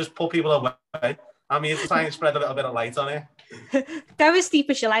and it'll just put people away. I'm here to try and spread a little bit of light on it. Go as deep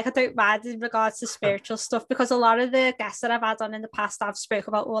as you like. I don't mind in regards to spiritual stuff, because a lot of the guests that I've had on in the past, I've spoke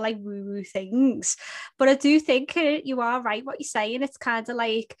about all like woo-woo things. But I do think you are right what you're saying. It's kind of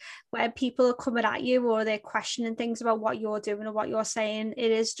like when people are coming at you or they're questioning things about what you're doing or what you're saying,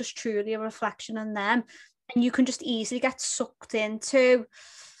 it is just truly a reflection on them. And you can just easily get sucked into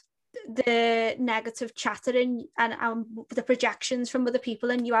the negative chattering and the projections from other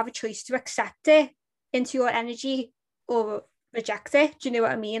people, and you have a choice to accept it into your energy or reject it. Do you know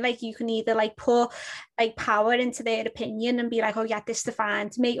what I mean? Like, you can either like put like power into their opinion and be like, oh yeah, this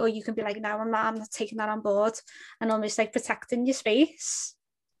defines me, or you can be like, no, I'm not taking that on board, and almost like protecting your space.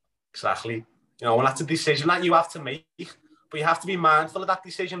 Exactly. And that's a decision that you have to make, but you have to be mindful of that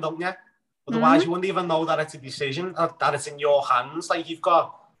decision, don't you? Otherwise, you wouldn't even know that it's a decision, that it's in your hands. Like, you've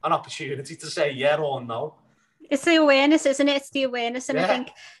got an opportunity to say yeah or no. It's the awareness, isn't it? It's the awareness. And I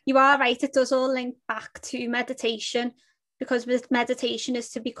think you are right. It does all link back to meditation, because with meditation is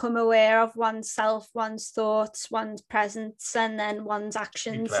to become aware of oneself, one's thoughts, one's presence, and then one's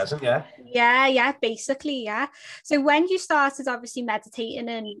actions. Be present, yeah. Yeah, basically, yeah. So when you started obviously meditating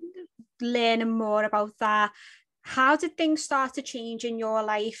and learning more about that, how did things start to change in your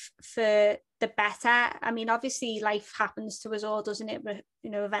life for the better? I mean, obviously life happens to us all, doesn't it?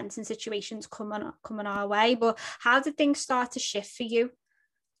 Events and situations coming our way, but how did things start to shift for you?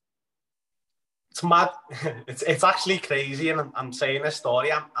 It's mad. It's actually crazy, and I'm saying this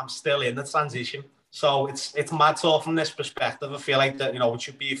story, I'm still in the transition. So it's mad talk from this perspective. I feel like that, it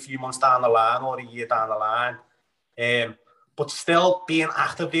should be a few months down the line or a year down the line. But still being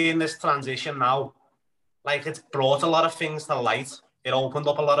actively in this transition now, like, it's brought a lot of things to light. It opened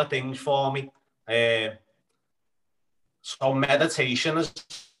up a lot of things for me. So meditation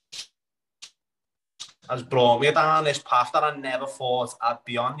has brought me down this path that I never thought I'd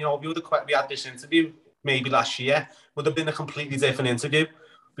be on. We had this interview maybe last year, would have been a completely different interview.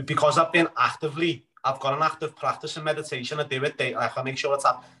 But because I've got an active practice in meditation, I do it day, like, I make sure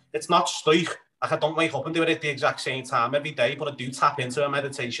it's not stoic. Like, I don't wake up and do it at the exact same time every day, but I do tap into a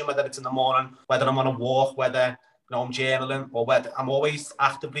meditation, whether it's in the morning, whether I'm on a walk, whether I'm journaling, or whether I'm always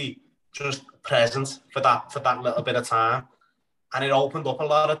actively just present for that little bit of time. And it opened up a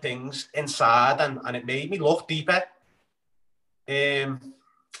lot of things inside, and it made me look deeper. In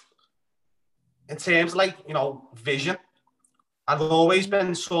terms of, like, vision, I've always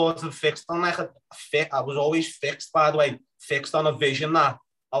been sort of fixed on I was always fixed, by the way, fixed on a vision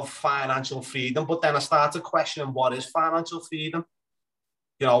of financial freedom. But then I started questioning, what is financial freedom?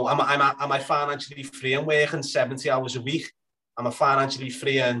 Am I financially free and working 70 hours a week? Am I financially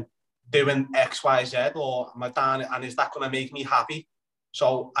free and doing X, Y, Z, or am I down, and is that going to make me happy?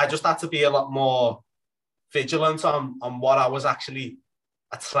 So I just had to be a lot more vigilant on what I was actually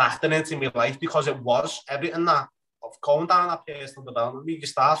attracting into my life, because it was everything that of going down that personal development, you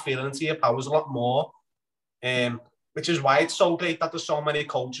start feeling into your powers a lot more. Which is why it's so great that there's so many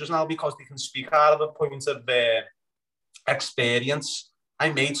coaches now, because they can speak out of a point of experience.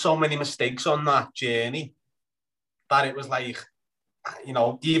 I made so many mistakes on that journey that it was like,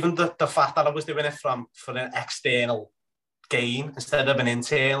 even the fact that I was doing it for an external gain instead of an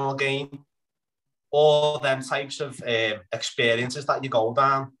internal gain, all them types of experiences that you go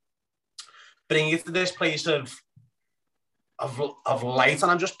down bring you to this place of of light,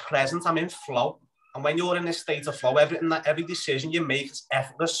 and I'm just present. I'm in flow. And when you're in this state of flow, every decision you make is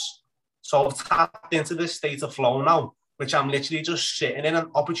effortless. So I've tapped into this state of flow now, which I'm literally just sitting in, and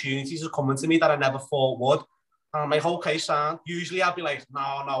opportunities are coming to me that I never thought would. And I'm like, okay, son. Usually I'd be like, no,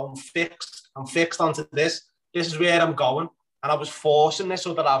 I'm fixed. I'm fixed onto this. This is where I'm going. And I was forcing this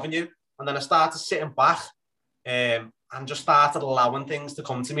other avenue. And then I started sitting back and just started allowing things to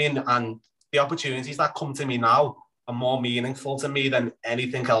come to me. And the opportunities that come to me now are more meaningful to me than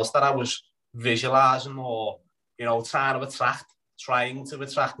anything else that I was visualizing or, trying to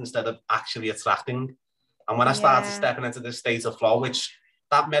attract instead of actually attracting. And when I started stepping into this state of flow, which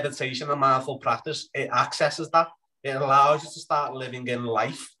that meditation and mindful practice, it accesses that. It allows you to start living in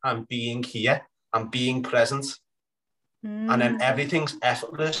life and being here and being present. And then everything's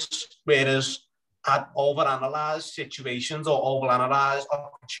effortless. Whereas I'd overanalyze situations or overanalyze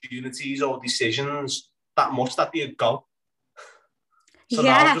opportunities or decisions that much that they go. So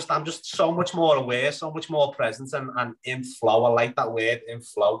now I'm just so much more aware, so much more present and in flow. I like that word, in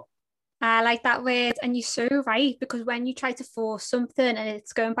flow. I like that word, and you're so right, because when you try to force something, and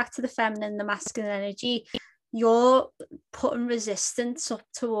it's going back to the feminine, the masculine energy, you're putting resistance up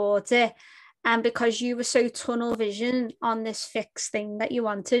towards it. And because you were so tunnel vision on this fixed thing that you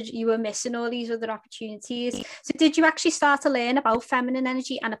wanted, you were missing all these other opportunities. So did you actually start to learn about feminine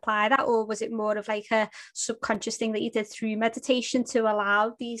energy and apply that, or was it more of like a subconscious thing that you did through meditation to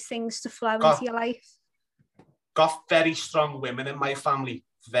allow these things to flow into your life? Got very strong women in my family,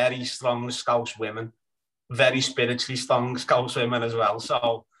 very strong Scouse women, very spiritually strong Scouse women as well.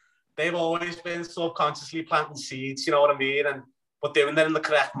 So they've always been subconsciously planting seeds, you know what I mean? But doing it in the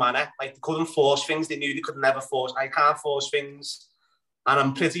correct manner. Like, they couldn't force things. They knew they could never force. I can't force things. And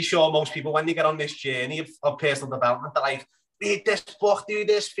I'm pretty sure most people, when they get on this journey of personal development, they're like, read this book, do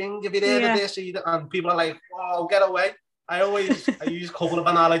this thing, if you heard of this. And people are like, whoa, get away. I use a couple of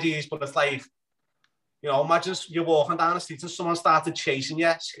analogies, but it's like, imagine you're walking down the street and someone started chasing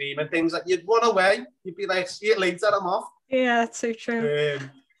you, screaming things that you'd run away. You'd be like, see you later, I'm off. Yeah, that's so true.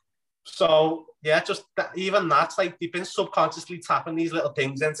 So, just even that's like, they've been subconsciously tapping these little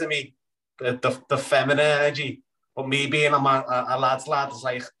things into me, the feminine energy. But me being a lad's lad is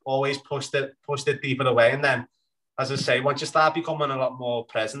like always pushed it deeper away. And then, as I say, once you start becoming a lot more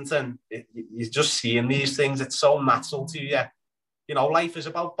present and you're just seeing these things, it's so natural to you. Life is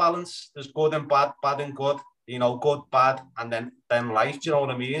about balance. There's good and bad, bad and good, good, bad, and then life, do you know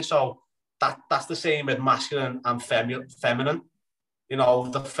what I mean? So that's the same with masculine and feminine.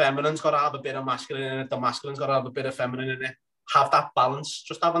 The feminine's got to have a bit of masculine in it. The masculine's got to have a bit of feminine in it. Have that balance.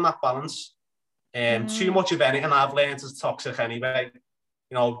 Just having that balance. Too much of anything I've learned is toxic anyway.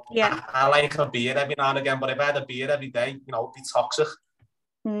 I like a beer every now and again, but if I had a beer every day, it'd be toxic.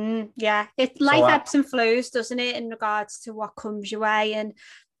 Life ebbs and flows, doesn't it, in regards to what comes your way. And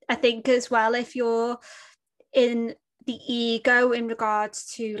I think as well, if you're in the ego in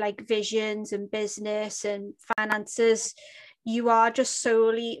regards to like visions and business and finances, you are just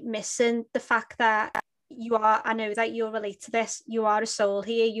solely missing the fact that I know that you'll relate to this, you are a soul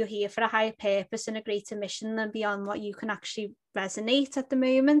here, you're here for a higher purpose and a greater mission than beyond what you can actually resonate at the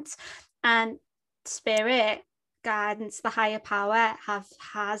moment. And spirit, guidance, the higher power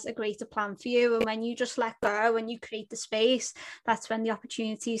has a greater plan for you. And when you just let go and you create the space, that's when the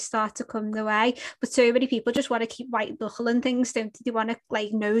opportunities start to come the way. But so many people just want to keep white knuckling things, don't they? They want to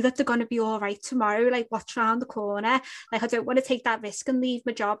like know that they're going to be all right tomorrow, like what's around the corner. Like, I don't want to take that risk and leave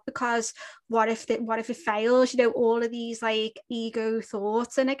my job because what if it fails? All of these like ego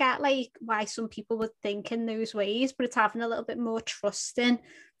thoughts. And I get like why some people would think in those ways, but it's having a little bit more trust in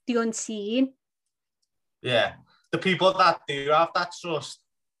the unseen. Yeah, the people that do have that trust,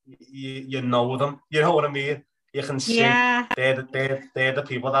 you know them. You know what I mean? You can see they're the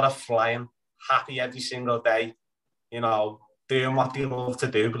people that are flying, happy every single day, doing what they love to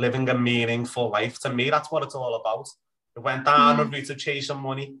do, living a meaningful life. To me, that's what it's all about. It went down a route of chasing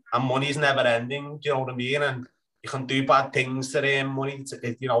money, and money's never ending. Do you know what I mean? And you can do bad things to earn money.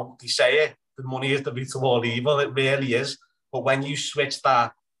 They say it, the money is the root of all evil. It really is. But when you switch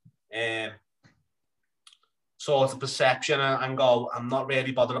that sort of perception and go, I'm not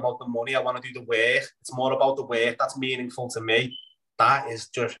really bothered about the money, I want to do the work. It's more about the work that's meaningful to me.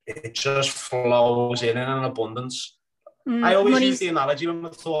 It just flows in an abundance. I always use the analogy when we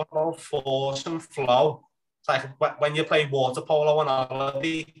talk about force and flow. It's like when you play water polo on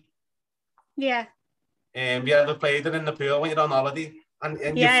holiday. Yeah. You ever played it in the pool when you're on holiday?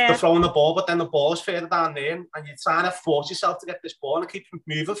 And you're throwing the ball, but then the ball's further down there, and you're trying to force yourself to get this ball, and it keeps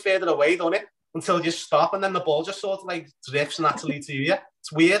moving further away, don't it? Until you stop, and then the ball just sort of like drifts naturally to you.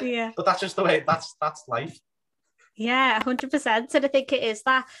 It's weird, but that's just the way. That's life. Yeah, 100%. And I think it is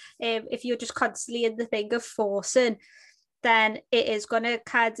that if you're just constantly in the thing of forcing, then it is going to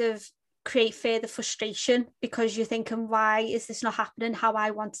kind of create further frustration because you're thinking, why is this not happening how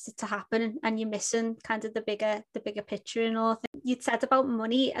I wanted it to happen? And you're missing kind of the bigger picture and all. You'd said about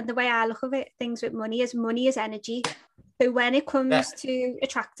money, and the way I look at it, things with money is energy. So when it comes to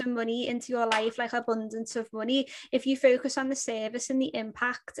attracting money into your life, like abundance of money, if you focus on the service and the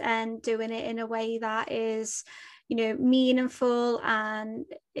impact and doing it in a way that is, meaningful, and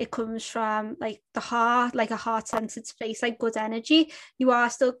it comes from like the heart, like a heart-centered space, like good energy, you're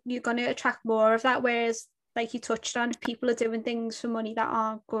going to attract more of that. Whereas, like you touched on, if people are doing things for money that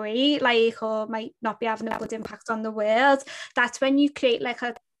aren't great, like, or might not be having a good impact on the world, that's when you create like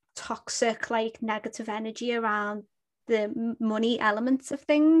a toxic, like negative energy around the money elements of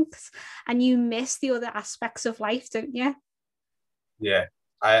things, and you miss the other aspects of life, don't you? Yeah,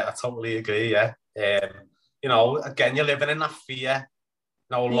 I totally agree. Yeah. Again, you're living in that fear,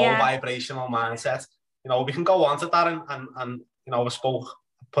 low vibrational mindset. We can go on to that and I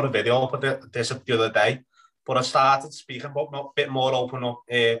put a video up of this the other day, but I started speaking about a bit more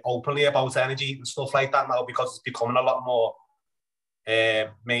openly about energy and stuff like that now, because it's becoming a lot more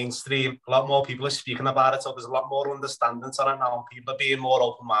mainstream. A lot more people are speaking about it, so there's a lot more understanding on it now. People are being more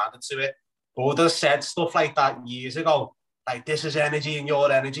open-minded to it. But would have said stuff like that years ago, like, this is energy and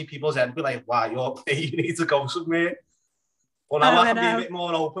your energy, people's head be like, wow, you need to go somewhere. But now I can be a bit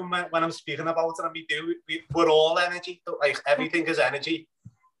more open when I'm speaking about it, and we're all energy. Like, everything is energy,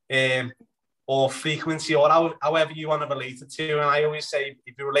 or frequency, or however you want to relate it to. And I always say,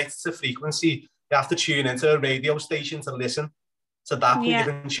 if you relate it to frequency, you have to tune into a radio station to listen to that, but you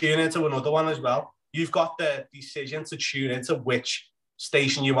can tune into another one as well. You've got the decision to tune into which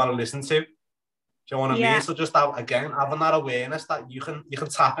station you want to listen to. Do you know what I mean? So just having that awareness that you can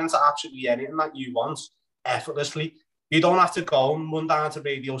tap into absolutely anything that you want effortlessly. You don't have to go and run down to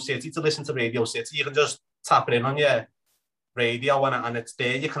Radio City to listen to Radio City. You can just tap it in on your radio and it's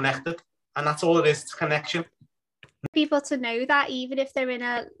there. You're connected, and that's all it is. It's connection. People to know that even if they're in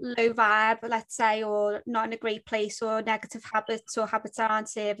a low vibe, let's say, or not in a great place, or negative habits or habits that aren't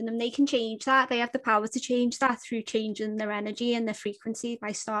serving them, they can change that. They have the power to change that through changing their energy and their frequency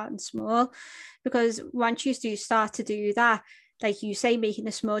by starting small. Because once you do start to do that, like you say, making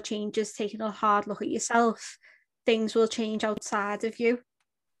the small changes, taking a hard look at yourself, things will change outside of you.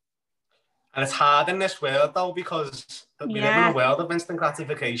 And it's hard in this world, though, because we live in a world of instant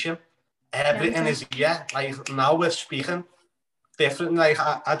gratification. Everything is like, now we're speaking different. Like,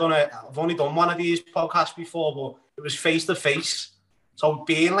 I don't know, I've only done one of these podcasts before, but it was face to face. So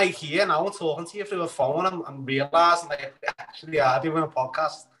being like here now and talking to you through a phone and realising, like, we actually are doing a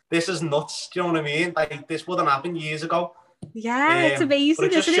podcast. This is nuts. Do you know what I mean? Like, this wouldn't happen years ago. Yeah, it's amazing.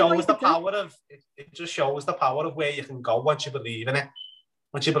 But it just shows the power of it. Just shows the power of where you can go once you believe in it.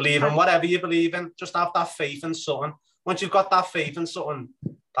 Once you believe in whatever you believe in, just have that faith in something. Once you've got that faith in something,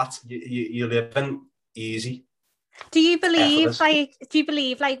 that's you're living easy. Do you believe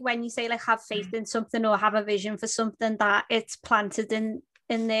like when you say like have faith in something or have a vision for something, that it's planted in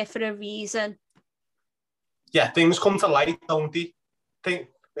there for a reason? Yeah, things come to light, don't they?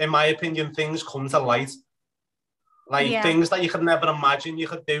 In my opinion, things come to light. Like things that you could never imagine you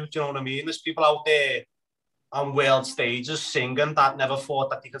could do. Do you know what I mean? There's people out there on world stages singing that never thought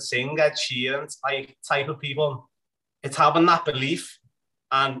that they could sing. Ed Sheeran, like, type of people. It's having that belief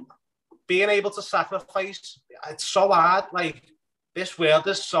and being able to sacrifice. It's so hard. Like, this world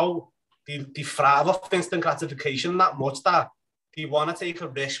is so, they thrive off instant gratification that much that they want to take a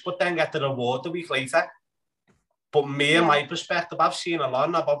risk but then get the reward a week later. But me and my perspective, I've seen a lot,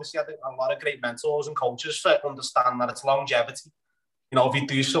 and I've obviously had a lot of great mentors and coaches that understand that it's longevity. If you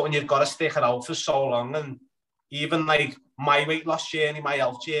do something, you've got to stick it out for so long. And even like my weight loss journey, my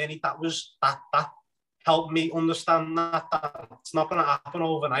health journey, that helped me understand that it's not going to happen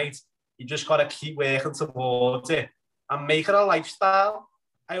overnight. You just got to keep working towards it and make it a lifestyle.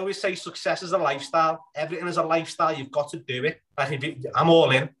 I always say success is a lifestyle. Everything is a lifestyle. You've got to do it. Like, I'm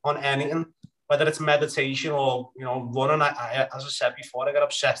all in on anything, whether it's meditation or running. As I said before, I get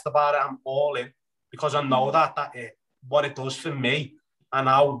obsessed about it. I'm all in because I know that what it does for me, and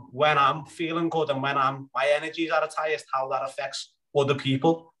how when I'm feeling good and when my energy is at its highest, how that affects other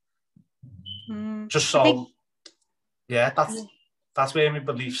people. Just so, that's where my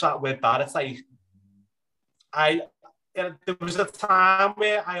beliefs at with that. It's like there was a time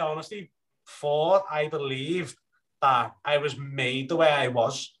where I honestly thought, I believed that I was made the way I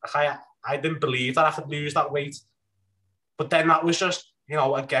was. I didn't believe that I could lose that weight. But then that was just,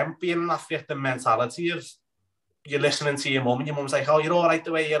 again, being in that victim mentality of you're listening to your mum and your mum's like, oh, you're all right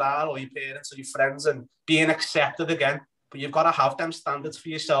the way you are, or your parents or your friends, and being accepted again. But you've got to have them standards for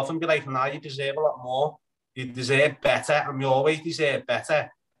yourself and be like, nah, you deserve a lot more. You deserve better, and you always deserve better.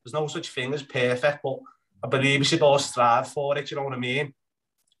 There's no such thing as perfect, but I believe you should all strive for it, you know what I mean?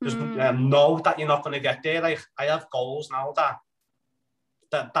 Just know that you're not going to get there. Like, I have goals now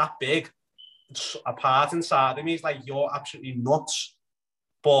that big. A part inside of me is like, you're absolutely nuts.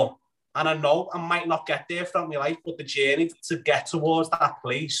 And I know I might not get there from my life, but the journey to get towards that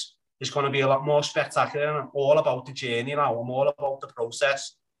place is going to be a lot more spectacular. And I'm all about the journey now. I'm all about the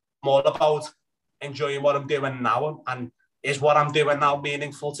process. I'm all about enjoying what I'm doing now. And is what I'm doing now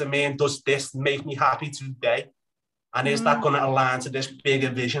meaningful to me? And does this make me happy today? And is that going to align to this bigger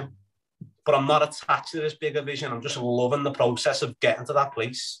vision? But I'm not attached to this bigger vision. I'm just loving the process of getting to that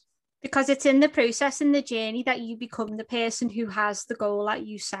place. Because it's in the process, in the journey, that you become the person who has the goal that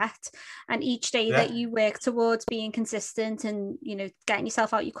you set. And each day that you work towards being consistent and, you know, getting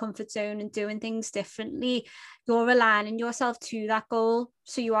yourself out your comfort zone and doing things differently, you're aligning yourself to that goal.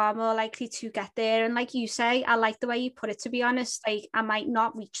 So you are more likely to get there. And like you say, I like the way you put it, to be honest. Like, I might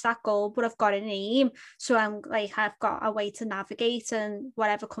not reach that goal, but I've got an aim. So I'm like, I've got a way to navigate, and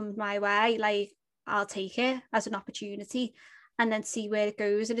whatever comes my way, like, I'll take it as an opportunity and then see where it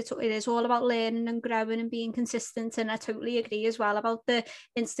goes. And it is all about learning and growing and being consistent. And I totally agree as well about the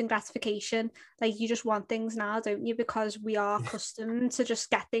instant gratification. Like, you just want things now, don't you? Because we are accustomed to just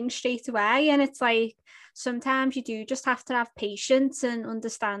get things straight away. And it's like, sometimes you do just have to have patience and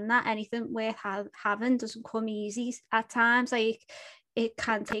understand that anything worth having doesn't come easy at times. Like, it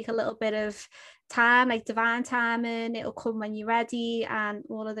can take a little bit of time, like divine timing. It'll come when you're ready, and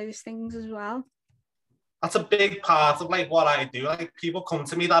all of those things as well. That's a big part of like what I do. Like, people come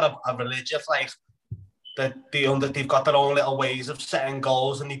to me that are religious, like they've got their own little ways of setting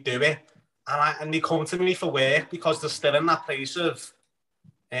goals and they do it. And they come to me for work because they're still in that place of,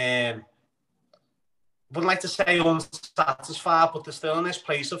 wouldn't like to say unsatisfied, but they're still in this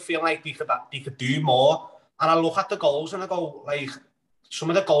place of feeling like they could do more. And I look at the goals and I go, like,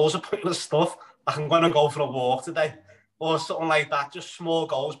 some of the goals are pointless stuff. Like, I'm going to go for a walk today or something like that, just small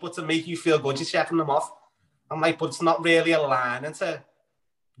goals, but to make you feel good, you're checking them off. I'm like, but it's not really aligning to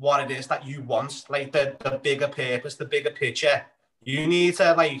what it is that you want, like the bigger purpose, the bigger picture. You need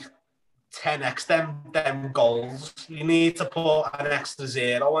to like 10x them goals. You need to put an extra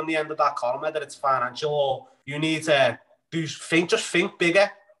zero on the end of that column, whether it's financial, or you need to think bigger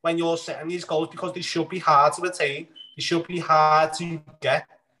when you're setting these goals, because they should be hard to attain. They should be hard to get,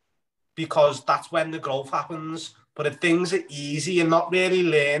 because that's when the growth happens. But if things are easy, you're not really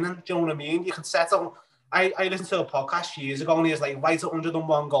learning. Do you know what I mean? You can set up. I listened to a podcast years ago, and he was like, write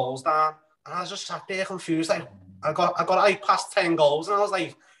 101 goals down. And I was just sat there confused. Like, I got like past 10 goals, and I was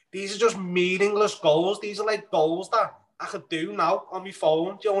like, these are just meaningless goals. These are like goals that I could do now on my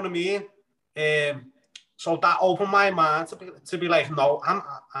phone. Do you know what I mean? So that opened my mind to be like, no,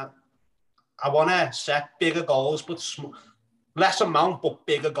 I want to set bigger goals, but less amount, but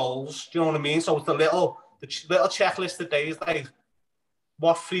bigger goals. Do you know what I mean? So it's the little checklist today is like,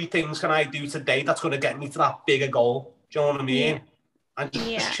 what 3 things can I do today that's going to get me to that bigger goal? Do you know what I mean? Yeah. And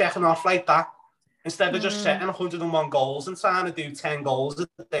just checking off like that, instead of just setting 101 goals and trying to do 10 goals a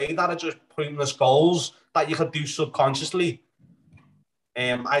day that are just pointless goals that you could do subconsciously.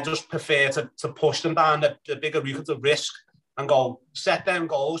 I just prefer to push them down the bigger route of risk and go set them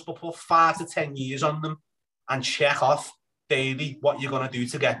goals, but put 5 to 10 years on them and check off daily what you're going to do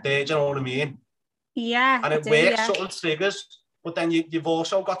to get there. Do you know what I mean? Yeah. And it works, something triggers. But then you've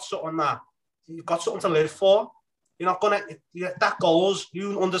also got something to live for. You're not gonna that goals.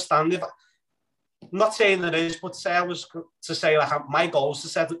 You understand if. I'm not saying it is, but say I was to say like my goal is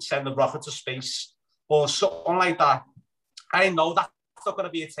to send a rocket to space or something like that. I know that's not going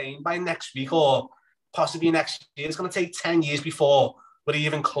to be attained by next week or possibly next year. It's going to take 10 years before we're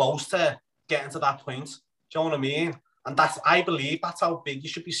even close to getting to that point. Do you know what I mean? And I believe that's how big you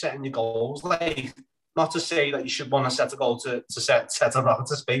should be setting your goals. Like, not to say that you should want to set a goal to set a rocket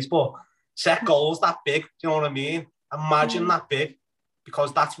to space, but set goals that big. Do you know what I mean? Imagine that big,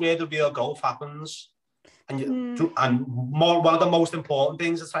 because that's where the real growth happens. And one of the most important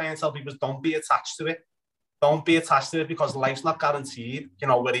things I try and tell people is don't be attached to it. Don't be attached to it, because life's not guaranteed. You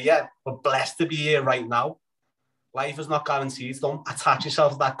know, we're blessed to be here right now. Life is not guaranteed. Don't attach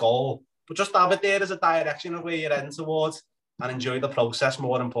yourself to that goal, but just have it there as a direction of where you're heading towards, and enjoy the process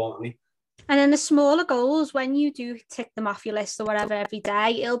more importantly. And then the smaller goals, when you do tick them off your list or whatever every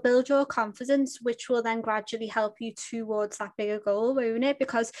day, it'll build your confidence, which will then gradually help you towards that bigger goal, won't it?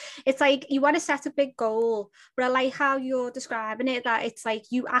 Because it's like you want to set a big goal, but I like how you're describing it, that it's like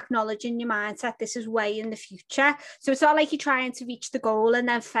you acknowledge in your mindset this is way in the future. So it's not like you're trying to reach the goal and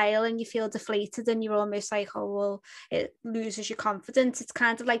then fail and you feel deflated and you're almost like, oh, well, it loses your confidence. It's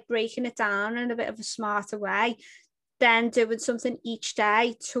kind of like breaking it down in a bit of a smarter way, then doing something each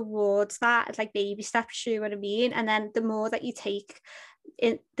day towards that, like baby steps, you know what I mean? And then the more that you take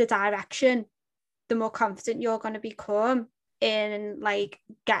in the direction, the more confident you're going to become in like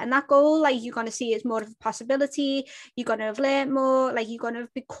getting that goal. Like you're going to see it's more of a possibility, you're going to have learned more, like you're going to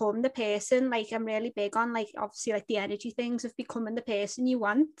have become the person. Like I'm really big on like obviously like the energy things of becoming the person you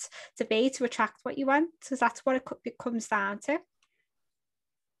want to be to attract what you want, because that's what it comes down to.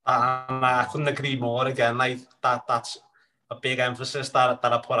 And I couldn't agree more again. Like that's a big emphasis that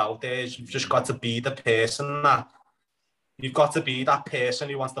I put out there. Is you've just got to be the person that you've got to be that person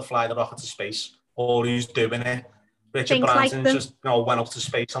who wants to fly the rocket to space or who's doing it. Richard Think Branson like just went up to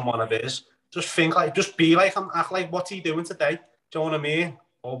space on one of his. Just be like him, act like what's he doing today? Do you know what I mean?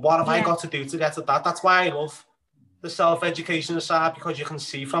 Or what have I got to do to get to that? That's why I love the self-education side, because you can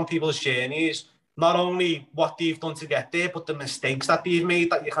see from people's journeys not only what they've done to get there, but the mistakes that they've made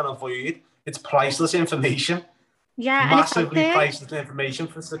that you can avoid. It's priceless information. Yeah, and it's out Massively there. priceless information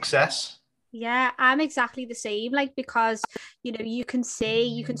for success. Yeah, I'm exactly the same. Like, because, you know, you can see,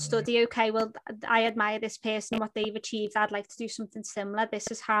 you can study, okay, well, I admire this person, what they've achieved. I'd like to do something similar. This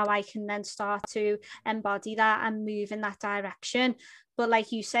is how I can then start to embody that and move in that direction. But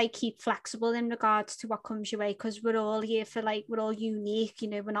like you say, keep flexible in regards to what comes your way, because we're all here for like, we're all unique, you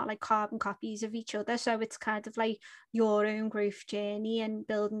know, we're not like carbon copies of each other. So it's kind of like your own growth journey and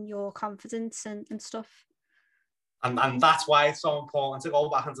building your confidence and stuff. And that's why it's so important to go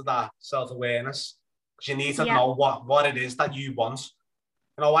back into that self-awareness, because you need to Yeah. know what it is that you want.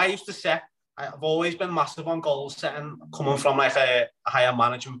 You know, I've always been massive on goal setting, coming from like a higher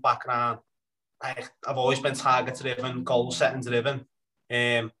management background. I've always been target driven, goal setting driven.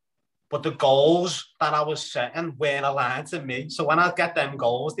 But the goals that I was setting weren't aligned to me. So when I get them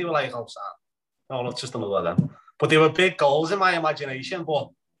goals, they were like, oh, Sam, no, it's just another of them. But they were big goals in my imagination, but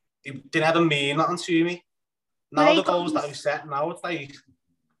they never mean nothing to me. Now the goals that I set now, it's like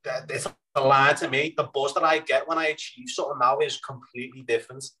it's aligned to me. The buzz that I get when I achieve something now is completely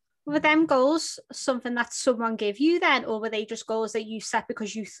different. Were them goals something that someone gave you then, or were they just goals that you set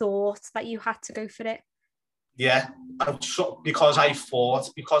because you thought that you had to go for it? Yeah, because I thought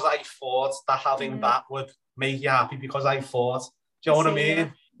that having that would make you happy, because I thought. Do you know what I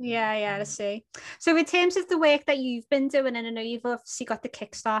mean? Yeah, I see. So in terms of the work that you've been doing, and I know you've obviously got the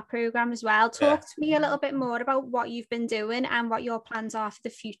Kickstart program as well, talk to me a little bit more about what you've been doing and what your plans are for the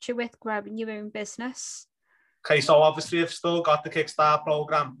future with growing your own business. Okay, so obviously I've still got the Kickstart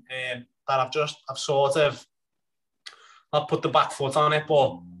program that I've sort of not put the back foot on it,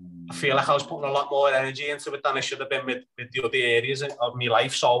 but I feel like I was putting a lot more energy into it than I should have been with the other areas of my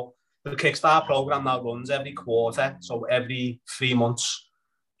life. So the Kickstart program now runs every quarter, so every 3 months.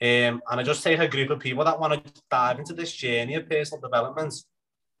 And I just take a group of people that want to dive into this journey of personal development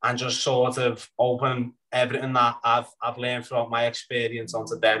and just sort of open everything that I've learned throughout my experience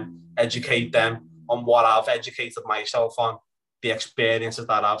onto them, educate them on what I've educated myself on, the experiences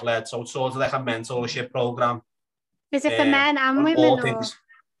that I've led. So it's sort of like a mentorship program. Is it for men and women? Or?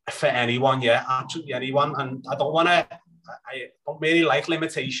 For anyone, yeah, absolutely anyone. And I don't really like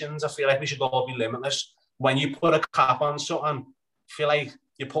limitations. I feel like we should all be limitless. When you put a cap on something, I feel like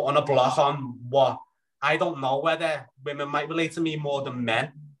you're putting a block on what, I don't know whether women might relate to me more than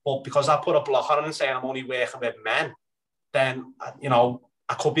men, but because I put a block on it and saying I'm only working with men, then, you know,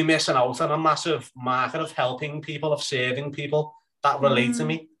 I could be missing out on a massive market of helping people, of serving people that relate to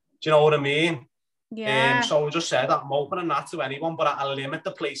me. Do you know what I mean? Yeah. So I just said that I'm opening that to anyone, but I limit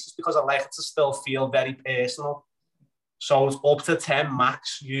the places because I like it to still feel very personal. So it's up to 10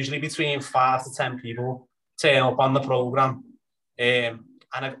 max, usually between 5 to 10 people turn up on the program. And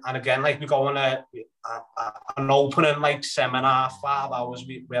again, like we go on an opening like seminar, 5 hours,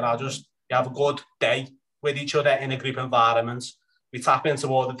 where you have a good day with each other in a group environment. We tap into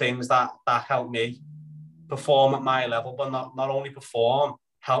all the things that help me perform at my level, but not only perform,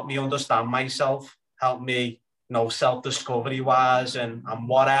 help me understand myself, help me, you know, self-discovery wise and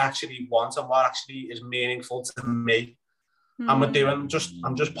what I actually want and what actually is meaningful to me. And I'm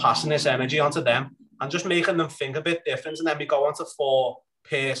just passing this energy onto them and just making them think a bit different. And then we go on to 4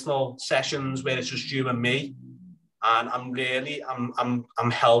 personal sessions where it's just you and me. And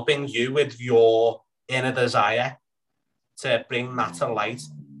I'm helping you with your inner desire to bring that to light.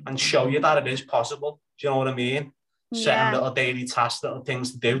 and show you that it is possible. Do you know what I mean? Set them little daily tasks, little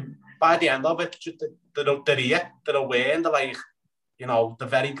things to do. By the end of it, they're here, they're aware, and they're like, you know, they're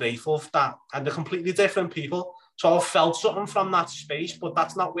very grateful for that. And they're completely different people. So I've felt something from that space, but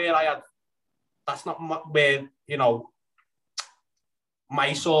that's not where where, you know,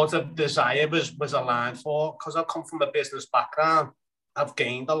 my sort of desire was aligned for. Because I come from a business background, I've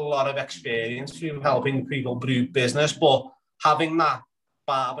gained a lot of experience through helping people brew business, but having that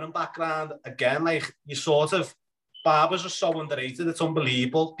barbering background, again, like you sort of, barbers are so underrated, it's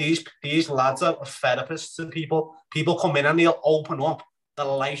unbelievable. These lads are therapists to people. People come in and they'll open up their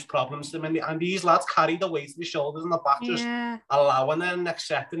life problems to them, and these lads carry the weight of the shoulders and the back, just allowing it and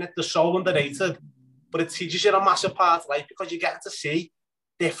accepting it. They're so underrated, but it teaches you a massive part of life, because you get to see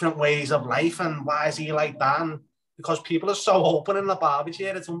different ways of life and why is he like that, and because people are so open in the barber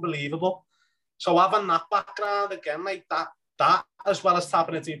chair, it's unbelievable. So having that background, again, like that as well as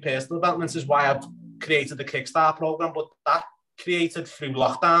tapping into personal development, is why I've created the Kickstart program. But that created through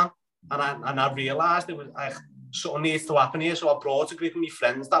lockdown, and I realised it was like something needs to happen here. So I brought a group of my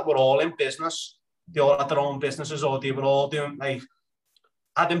friends that were all in business. They all had their own businesses, or they were all doing, like,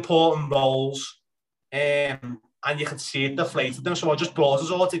 had important roles, and you could see it deflated them. So I just brought us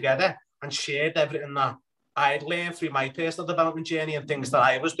all together and shared everything that I had learned through my personal development journey and things that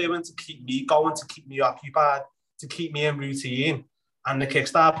I was doing to keep me going, to keep me occupied, to keep me in routine. And the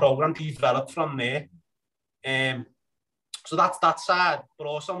Kickstart program developed from there. So that's that side. But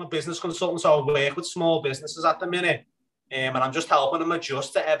also I'm a business consultant, so I work with small businesses at the minute. And I'm just helping them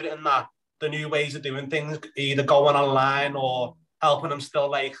adjust to everything, that the new ways of doing things, either going online or helping them still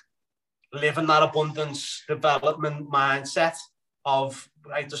like live in that abundance development mindset of,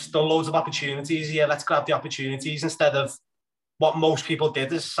 right, there's still loads of opportunities here, let's grab the opportunities, instead of what most people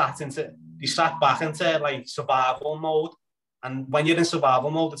did is they sat back into like survival mode. And when you're in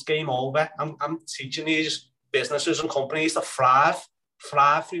survival mode, it's game over. I'm teaching these businesses and companies to thrive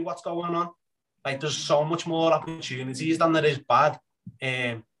through what's going on. Like, there's so much more opportunities than there is bad.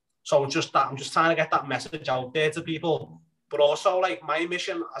 So just that, I'm just trying to get that message out there to people. But also, like, my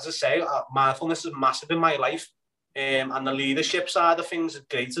mission, as I say, mindfulness is massive in my life. And the leadership side of things is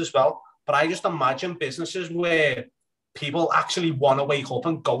great as well. But I just imagine businesses where people actually want to wake up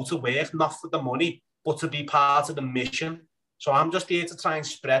and go to work, not for the money, but to be part of the mission. So I'm just here to try and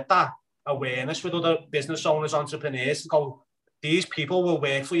spread that awareness with other business owners, entrepreneurs, to go, these people will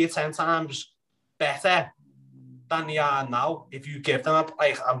work for you 10 times better than they are now if you give them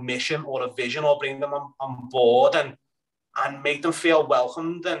a mission or a vision, or bring them on board and make them feel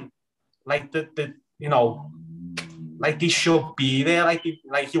welcomed, and like like they should be there, like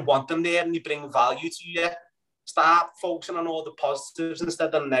you want them there, and they bring value to you. Start focusing on all the positives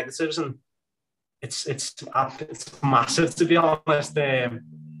instead of the negatives, and it's massive, to be honest.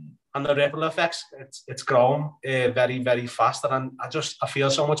 And the ripple effects, it's grown very, very fast, and I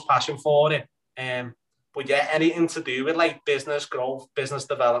feel so much passion for it. But yeah, anything to do with like business growth, business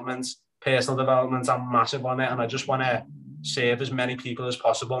development, personal development, I'm massive on it, and I just want to serve as many people as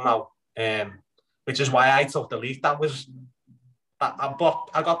possible now. Which is why I took the leap. I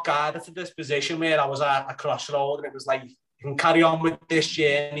got guided to this position where I was at a crossroad, and it was like, you can carry on with this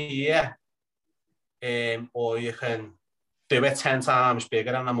journey here, or you can do it 10 times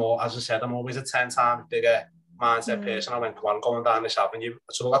bigger. And as I said, I'm always a 10 times bigger mindset person. I went, come on, going down this avenue.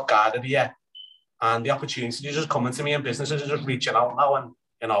 So I got guided here, and the opportunities are just coming to me, and businesses are just reaching out now, and,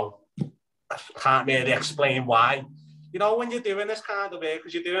 you know, I can't really explain why. You know, when you're doing this kind of work,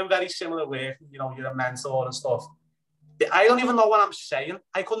 because you're doing very similar work, you know, you're a mentor and stuff, I don't even know what I'm saying.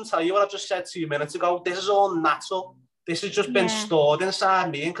 I couldn't tell you what I just said 2 minutes ago. This is all natural. This has just been stored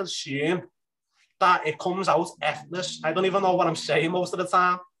inside me and consumed, that it comes out effortless. I don't even know what I'm saying most of the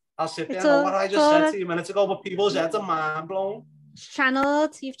time. I'll sit there and know what I just said 2 minutes ago, but people's heads are mind blown.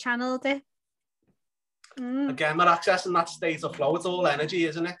 You've channeled it. Again, they're accessing that state of flow. It's all energy,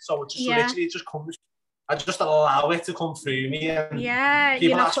 isn't it? So it just literally just comes. I just allow it to come through me, and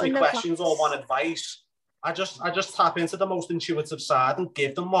people ask me questions or want advice. I just tap into the most intuitive side and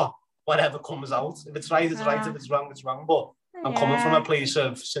give them whatever comes out. If it's right, it's right. If it's wrong, it's wrong. But I'm coming from a place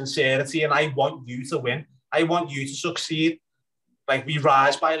of sincerity, and I want you to win. I want you to succeed. Like, we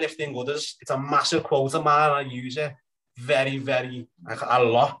rise by lifting others. It's a massive quote of mine. I use it very, very, a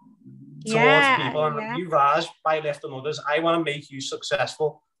lot towards people. And you rise by lifting others. I want to make you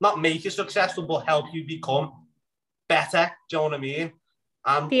successful. Not make you successful, but help you become better. Do you know what I mean?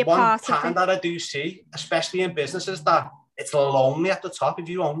 And one pattern that I do see, especially in businesses, that it's lonely at the top. If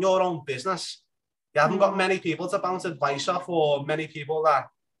you own your own business, you haven't got many people to bounce advice off, or many people that...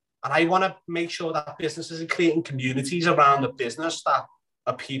 And I want to make sure that businesses are creating communities around the business that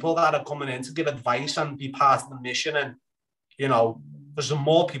are people that are coming in to give advice and be part of the mission. And, you know, there's the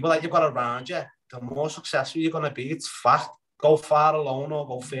more people that you've got around you, the more successful you're going to be. It's fact. Go far alone or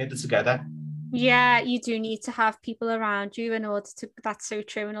go further together. Yeah, you do need to have people around you in order to, that's so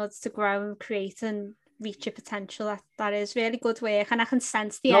true, in order to grow and create and reach your potential. That is really good work, and I can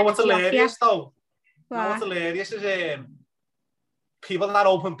sense the energy. What's hilarious though? Wow. You know what's hilarious is people that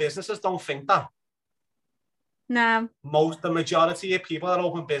open businesses don't think that. No. The majority of people that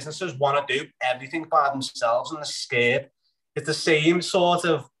open businesses want to do everything by themselves and they're scared. It's the same sort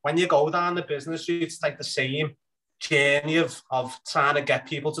of, when you go down the business route, it's like the same journey of trying to get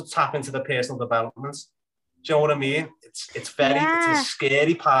people to tap into the personal development. Do you know what I mean? It's it's a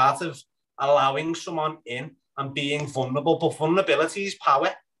scary part of allowing someone in and being vulnerable, but vulnerability is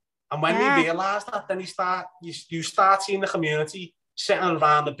power. And when you realise that, then you start seeing the community sitting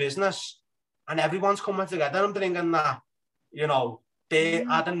around the business and everyone's coming together and bringing that, you know, they're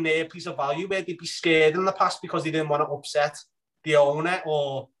adding their piece of value where they'd be scared in the past because they didn't want to upset the owner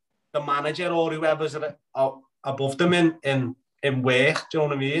or the manager or whoever's above them in work. Do you know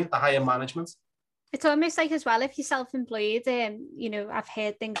what I mean? The higher management. It's almost like as well, if you're self-employed, you know, I've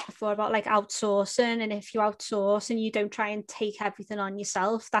heard things before about like outsourcing, and if you outsource and you don't try and take everything on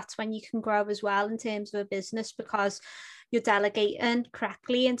yourself, that's when you can grow as well in terms of a business, because you're delegating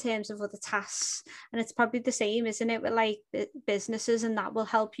correctly in terms of other tasks. And it's probably the same, isn't it, with like businesses, and that will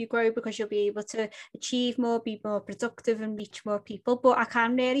help you grow because you'll be able to achieve more, be more productive and reach more people. But I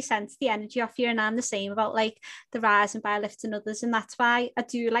can really sense the energy off you, and I'm the same about like the Rising by Lifting Others, and that's why I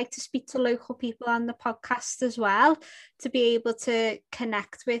do like to speak to local people on the podcast as well, to be able to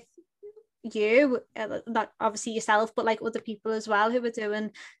connect with you, not obviously yourself, but like other people as well who are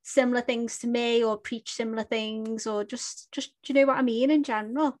doing similar things to me or preach similar things, or just do you know what I mean, in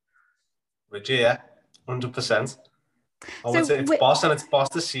general? Would you? Yeah, 100%. It's boss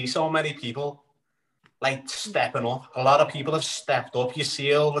to see so many people like stepping up. A lot of people have stepped up. You see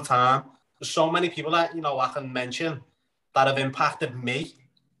it all the time. There's so many people that, you know, I can mention that have impacted me,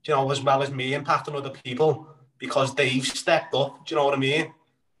 you know, as well as me impacting other people because they've stepped up. Do you know what I mean?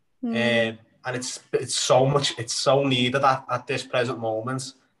 And it's so needed at this present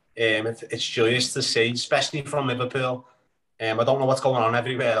moment. It's joyous to see, especially from Liverpool. I don't know what's going on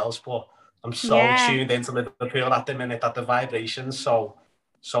everywhere else, but I'm so tuned into Liverpool at the minute that the vibration's so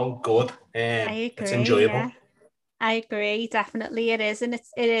good. I agree, it's enjoyable. Yeah. I agree, definitely it is, and it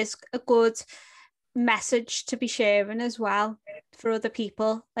is a good message to be sharing as well for other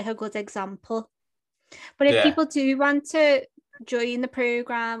people, like a good example. But if people do want to join the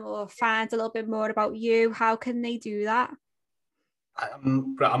program or find a little bit more about you, how can they do that?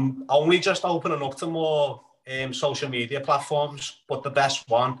 I'm only just opening up to more social media platforms, but the best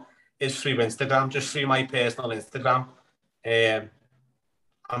one is through Instagram, just through my personal Instagram.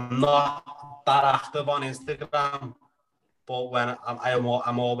 I'm not that active on Instagram, but when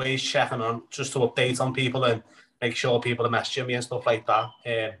I'm always checking on just to update on people and make sure people are messaging me and stuff like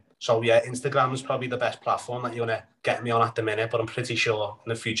that. So yeah, Instagram is probably the best platform that you're going to get me on at the minute, but I'm pretty sure in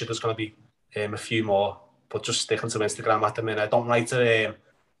the future there's going to be a few more, but just sticking to Instagram at the minute. I don't like to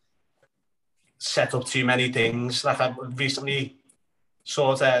set up too many things. Like I recently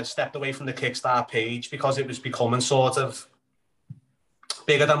sort of stepped away from the Kickstarter page because it was becoming sort of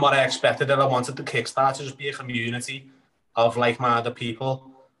bigger than what I expected, and I wanted the Kickstarter to just be a community of like-minded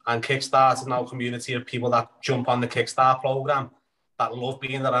people, and Kickstarter is now a community of people that jump on the Kickstarter program that love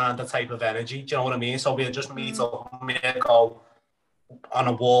being around the type of energy. Do you know what I mean? So we'll just meet up, we'll go on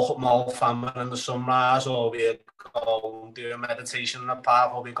a walk up Mall Famine in the sunrise, or we'll go and do a meditation in the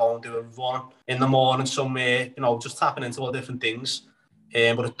park, or we'll go and do a run in the morning somewhere, you know, just tapping into all different things.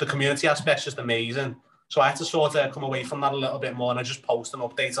 But the community aspect's just amazing. So I had to sort of come away from that a little bit more, and I just post an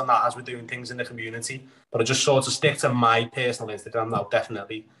update on that as we're doing things in the community. But I just sort of stick to my personal Instagram now,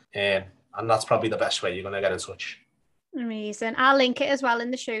 definitely. And that's probably the best way you're going to get in touch. Amazing. I'll link it as well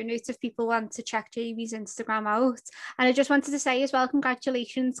in the show notes if people want to check JB's Instagram out. And I just wanted to say as well,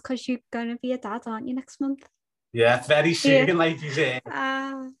 congratulations, because you're going to be a dad, aren't you, next month? Yeah, very soon. Yeah. Like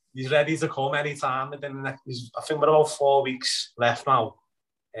he's ready to come anytime. And then I think we're about 4 weeks left now.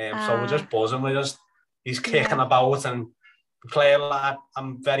 So we're just buzzing. He's kicking about, and we play a lot.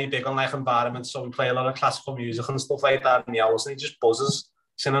 I'm very big on like environments, so we play a lot of classical music and stuff like that in the house, and he just buzzes.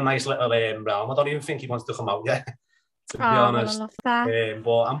 It's in a nice little realm. I don't even think he wants to come out yet, to be honest. Well, I love that.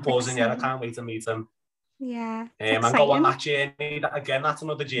 But I'm buzzing. Yeah, I can't wait to meet him. Yeah. And go on that journey. Again, that's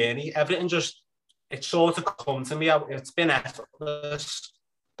another journey. Everything it's sort of come to me. It's been effortless,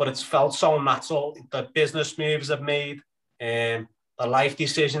 but it's felt so natural. The business moves I've made, the life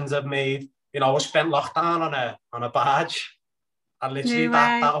decisions I've made. You know, I spent lockdown on a barge, And literally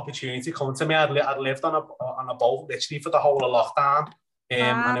that opportunity come to me. I'd lived on a boat literally for the whole of lockdown.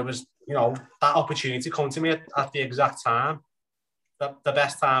 And it was, that opportunity come to me at the exact time, the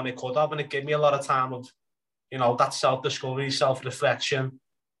best time it could have. And it gave me a lot of time of, that self-discovery, self-reflection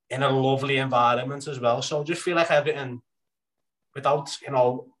in a lovely environment as well. So I just feel like everything, without,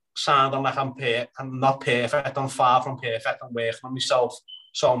 sounding like I'm not perfect, I'm far from perfect, I'm working on myself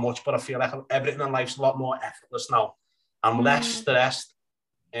so much, but I feel like everything in life's a lot more effortless now. I'm less stressed.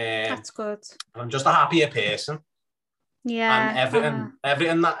 That's good. I'm just a happier person. Yeah. And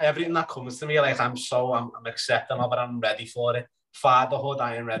everything that comes to me, like I'm accepting of it, I'm ready for it. Fatherhood,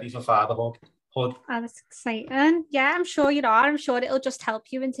 I am ready for fatherhood. That's exciting. Yeah, I'm sure you are. I'm sure it'll just help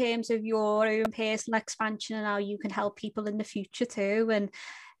you in terms of your own personal expansion and how you can help people in the future too. And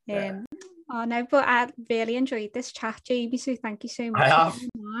oh no, but I really enjoyed this chat, Jamie. So thank you so much. I have.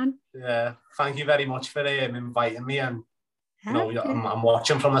 Yeah, thank you very much for inviting me. And I'm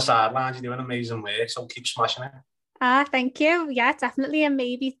watching from the sidelines. You're doing amazing work, so keep smashing it. Thank you. Yeah, definitely. And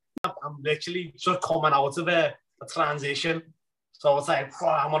maybe I'm literally just coming out of a transition. So it's like,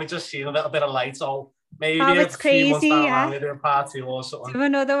 I'm only just seeing a little bit of light. So maybe it's crazy, we'll do a part 2 or something. Do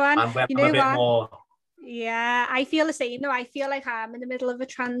another one. And when I'm a bit more. Yeah, I feel the same. No, I feel like I'm in the middle of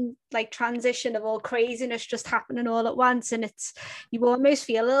a transition of all craziness just happening all at once, and you almost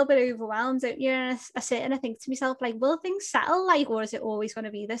feel a little bit overwhelmed, don't you? And I sit and I think to myself, like, will things settle, or is it always going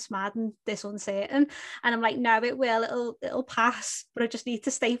to be this mad and this uncertain? And I'm like, no, it will. It'll pass, but I just need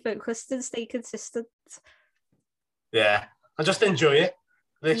to stay focused and stay consistent. Yeah, and just enjoy it.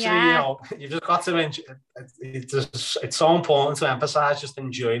 Literally, you've just got to enjoy. It's so important to emphasize just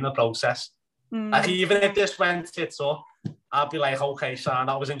enjoying the process. Like, even if this went tits up, I'd be like, okay, son,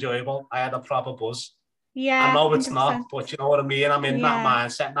 that was enjoyable. I had a proper buzz. Yeah, I know it's 100%. Not, but you know what I mean? I'm in that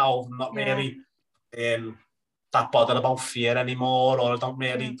mindset now. I'm not really that bothered about fear anymore, or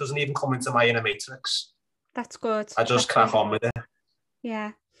it doesn't even come into my inner matrix. That's good. I just crack on with it.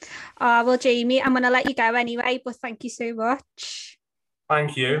 Yeah. Well, Jamie, I'm going to let you go anyway, but thank you so much.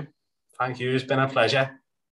 Thank you. It's been a pleasure.